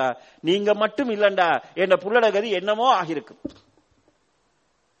சொல்றோம்டா, நீங்க மட்டும் இல்லண்டா என் புள்ளட கதி என்னமோ ஆகிருக்கு.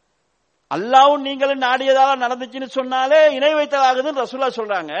 அல்லாஹ்வும் நீங்களும் நாடியதால நடந்துச்சுன்னு சொன்னாலே இணை வைத்தலாகுதுன்னு ரசூலுல்லாஹ்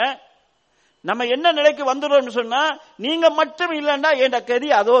சொல்றாங்க. நம்ம என்ன நிலைக்கு வந்துடும் சொன்னா, நீங்க மட்டும் இல்லண்டா என் கதி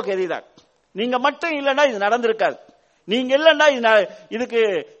அதோ கதிதான், நீங்க மட்டும் இல்லண்டா இது நடந்திருக்காது, நீங்க இல்லண்டா இதுக்கு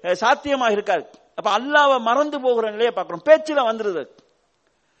சாத்தியமா இருக்காது. அப்ப அல்லாஹ்வை மறந்து போகிற நிலையை பார்க்கிறோம், பேச்சில வந்துருது.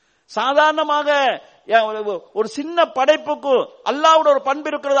 சாதாரணமாக ஒரு சின்ன படைப்புக்கு அல்லாஹ்வோட ஒரு பண்பு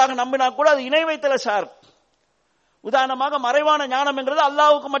இருக்கிறதாக நம்பினா கூட அது இணை வைத்தல சார். உதாரணமாக மறைவான ஞானம் என்கிறது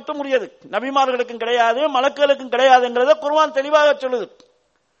அல்லாஹ்வுக்கு மட்டும் உரியது, நபிமார்களுக்கும் கிடையாது, மலக்குகளுக்கும் கிடையாதுங்கிறத குர்ஆன் தெளிவாக சொல்லுது.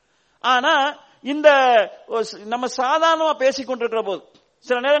 ஆனா இந்த நம்ம சாதாரணமா பேசிக்கொண்டிருக்கிற போது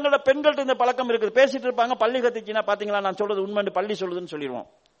சில நேரங்களில் பெண்கள்ட்ட இந்த பழக்கம் இருக்குது, பேசிட்டு இருப்பாங்க, பள்ளி கத்திச்சுன்னா பாத்தீங்களா நான் சொல்றது உண்மை பள்ளி சொல்லுதுன்னு சொல்லிடுவோம்.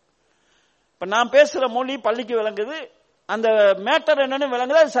 இப்ப நான் பேசுற மொழி பள்ளிக்கு விளங்குது, அந்த மேட்டர் என்னன்னு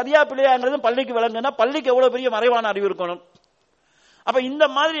விளங்குது, அது சரியா பிள்ளையாங்கிறது பள்ளிக்கு விளங்குன்னா பள்ளிக்கு எவ்வளவு பெரிய மறைவான அறிவு இருக்கணும். அப்ப இந்த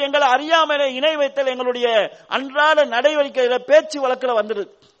மாதிரி எங்களை அறியாமலே இணை வைத்தல் எங்களுடைய அன்றாட நடவடிக்கையில பேச்சு வழக்குல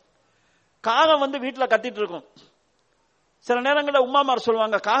வந்துடுது. காகம் வந்து வீட்டுல கத்திட்டு இருக்கும், சில நேரங்களில் உமாமார்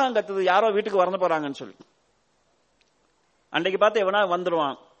சொல்லுவாங்க காகம் கத்துது யாரோ வீட்டுக்கு வரந்து போறாங்கன்னு சொல்லி. அன்றைக்கு பார்த்து எவனா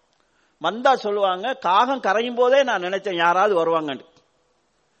வந்துருவான், வந்தா சொல்லுவாங்க காகம் கரையும் போதே நான் நினைச்சேன் யாராவது வருவாங்கன்னு.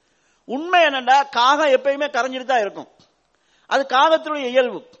 உண்மை என்னண்டா காகம் எப்பயுமே கரைஞ்சிட்டு தான் இருக்கும், அது காகத்தினுடைய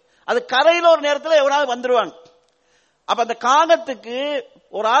இயல்பு, அது கரையில ஒரு நேரத்தில் எவனாவது வந்துருவாங்க. அப்ப அந்த காகத்துக்கு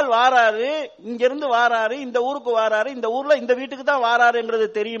ஒரு ஆள் வாராரு, இங்க இருந்து வாராரு, இந்த ஊருக்கு வாராரு, இந்த ஊர்ல இந்த வீட்டுக்கு தான் வாராருங்கிறது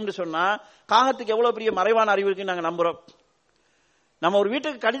தெரியும்னு சொன்னா காகத்துக்கு எவ்வளவு பெரிய மறைவான அறிவு இருக்குன்னு நாங்க நம்புறோம். நம்ம ஒரு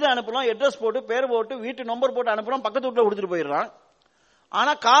வீட்டுக்கு கடிதம் அனுப்புறோம், அட்ரஸ் போட்டு பேர் போட்டு வீட்டு நம்பர் போட்டு அனுப்புறோம், பக்கத்து வீட்டுல கொடுத்துட்டு போயிடுறான்.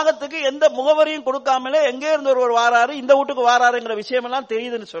 ஆனா காகத்துக்கு எந்த முகவரியும் கொடுக்காமலே எங்கே இருந்து ஒருவர் வாராரு, இந்த வீட்டுக்கு வாராருங்கிற விஷயம் எல்லாம்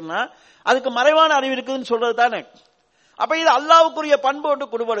தெரியுதுன்னு சொன்னா அதுக்கு மறைவான அறிவு இருக்குதுன்னு சொல்றது தானே. அப்ப இது அல்லாஹ்வுக்குரிய பண்பு ஒன்று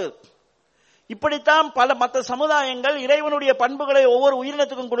கொடுபடுது. இப்படித்தான் பல மற்ற சமுதாயங்கள் இறைவனுடைய பண்புகளை ஒவ்வொரு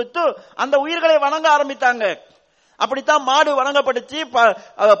உயிரினத்துக்கும் கொடுத்து அந்த உயிர்களை வணங்க ஆரம்பித்தாங்க. அப்படித்தான் மாடு வணங்கப்பட்டுச்சு,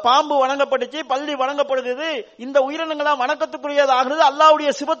 பாம்பு வணங்கப்பட்டுச்சு, பள்ளி வணங்கப்படுகிறது. இந்த உயிரினங்களாம் வணக்கத்துக்குரியதாகிறது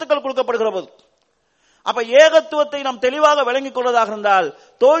அல்லாஹ்வுடைய சிபத்துக்கள் கொடுக்கப்படுகிற போது. அப்ப ஏகத்துவத்தை நாம் தெளிவாக விளங்கிக் கொள்வதாக இருந்தால்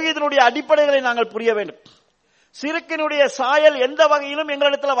தௌஹீதினுடைய அடிப்படைகளை நாங்கள் புரிய வேண்டும். சிறுக்கினுடைய சாயல் எந்த வகையிலும்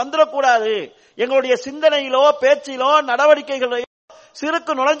எங்களிடத்தில் வந்துடக்கூடாது. எங்களுடைய சிந்தனையிலோ பேச்சிலோ நடவடிக்கைகளோ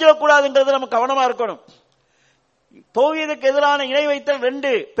சிறுக்கு நுழைஞ்சிடக்கூடாதுன்றது நம்ம கவனமா இருக்கணும். தௌஹீதுக்கு எதிரான இணை வைத்தல்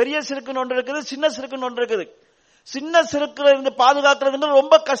ரெண்டு, பெரிய சிறுக்குன்னு ஒன்று இருக்குது, சின்ன சிறுக்குன்னு ஒன்று இருக்குது. சின்ன சிறுக்குல இருந்து பாதுகாக்கிறது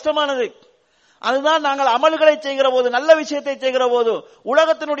ரொம்ப கஷ்டமானது. அதுதான் நாங்கள் அமல்களை செய்கிற போது, நல்ல விஷயத்தை செய்கிற போது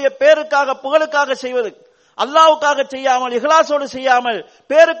உலகத்தினுடைய பேருக்காக புகழுக்காக செய்வது, அல்லாஹ்வுக்காக செய்யாமல் இஹ்லாஸோடு செய்யாமல்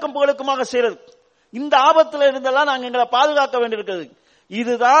பேருக்கும் புகழுக்குமாக செய்யறது. இந்த ஆபத்துல இருந்தெல்லாம் நாங்கள் எங்களை பாதுகாக்க வேண்டியிருக்கிறது.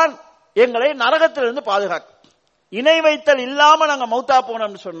 இதுதான் எங்களை நரகத்திலிருந்து பாதுகாக்கும். இணை வைத்தல் இல்லாம நாங்க மௌத்தா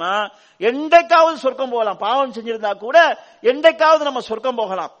போனோம்னு சொன்னா என்றைக்காவது சொர்க்கம் போகலாம். பாவம் செஞ்சிருந்தா கூட என்றைக்காவது நம்ம சொர்க்கம்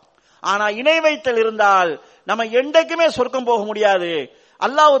போகலாம். ஆனா இணை வைத்தல் இருந்தால் நம்ம என்றைக்குமே சொர்க்கம் போக முடியாது.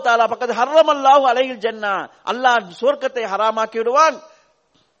 அல்லாஹ் தஆலா பக்கத்து ஹர்ரமல்லாஹு அலைஹில் ஜன்னா, அல்லாஹ் சொர்க்கத்தை ஹராமாக்கி விடுவான்,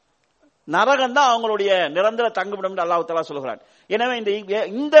 நரகம் தான் அவங்களுடைய நிரந்தர தங்குமிடம் என்று அல்லாஹ் தஆலா சொல்கிறான். எனவே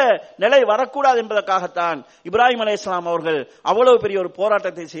இந்த நிலை வரக்கூடாது என்பதற்காகத்தான் இப்ராஹிம் அலைஹிஸ்ஸலாம் அவர்கள் அவ்வளவு பெரிய ஒரு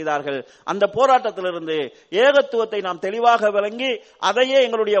போராட்டத்தை செய்தார்கள். அந்த போராட்டத்திலிருந்து ஏகத்துவத்தை நாம் தெளிவாக விளங்கி அதையே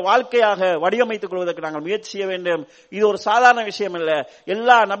எங்களுடைய வாழ்க்கையாக வடிவமைத்துக் கொள்வதற்கு நாங்கள் முயற்சி செய்ய வேண்டும். இது ஒரு சாதாரண விஷயம் அல்ல.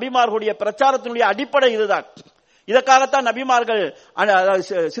 எல்லா நபிமார்களுடைய பிரச்சாரத்தினுடைய அடிப்படை இதுதான். இதற்காகத்தான் நபிமார்கள்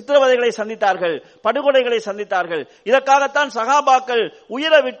சித்திரவதைகளை சந்தித்தார்கள், படுகொலைகளை சந்தித்தார்கள். இதற்காகத்தான் சகாபாக்கள்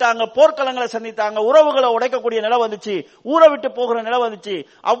உயிரை விட்டாங்க, போர்க்களங்களை சந்தித்தாங்க, உறவுகளை உடைக்கக்கூடிய நிலை வந்துச்சு, ஊரை விட்டு போகிற நிலை வந்துச்சு.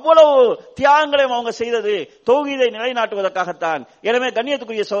 அவ்வளவு தியாகங்களையும் அவங்க செய்தது தௌஹீதை நிலைநாட்டுவதற்காகத்தான். எனவே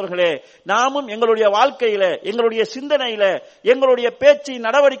கண்ணியத்துக்குரிய சகோதரர்களே, நாமும் எங்களுடைய வாழ்க்கையில, எங்களுடைய சிந்தனையில, எங்களுடைய பேச்சு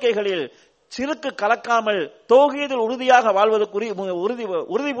நடவடிக்கைகளில் சிறுக்கு கலக்காமல் தௌஹீதில் உறுதியாக வாழ்வதற்குரிய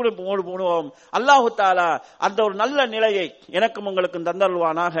உறுதிபூணுவோம். அல்லாஹு தஆலா அந்த ஒரு நல்ல நிலையை எனக்கும் உங்களுக்கும்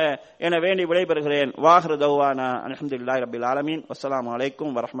தந்தருள்வானாக என வேண்டி விடைபெறுகிறேன். வாஹிரு தௌவானா அல்ஹம்துலில்லாஹி ரப்பில் ஆலமீன். வஸ்ஸலாமு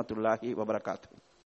அலைக்கும் வரஹ்மத்துல்லாஹி வபரகாத்துஹு.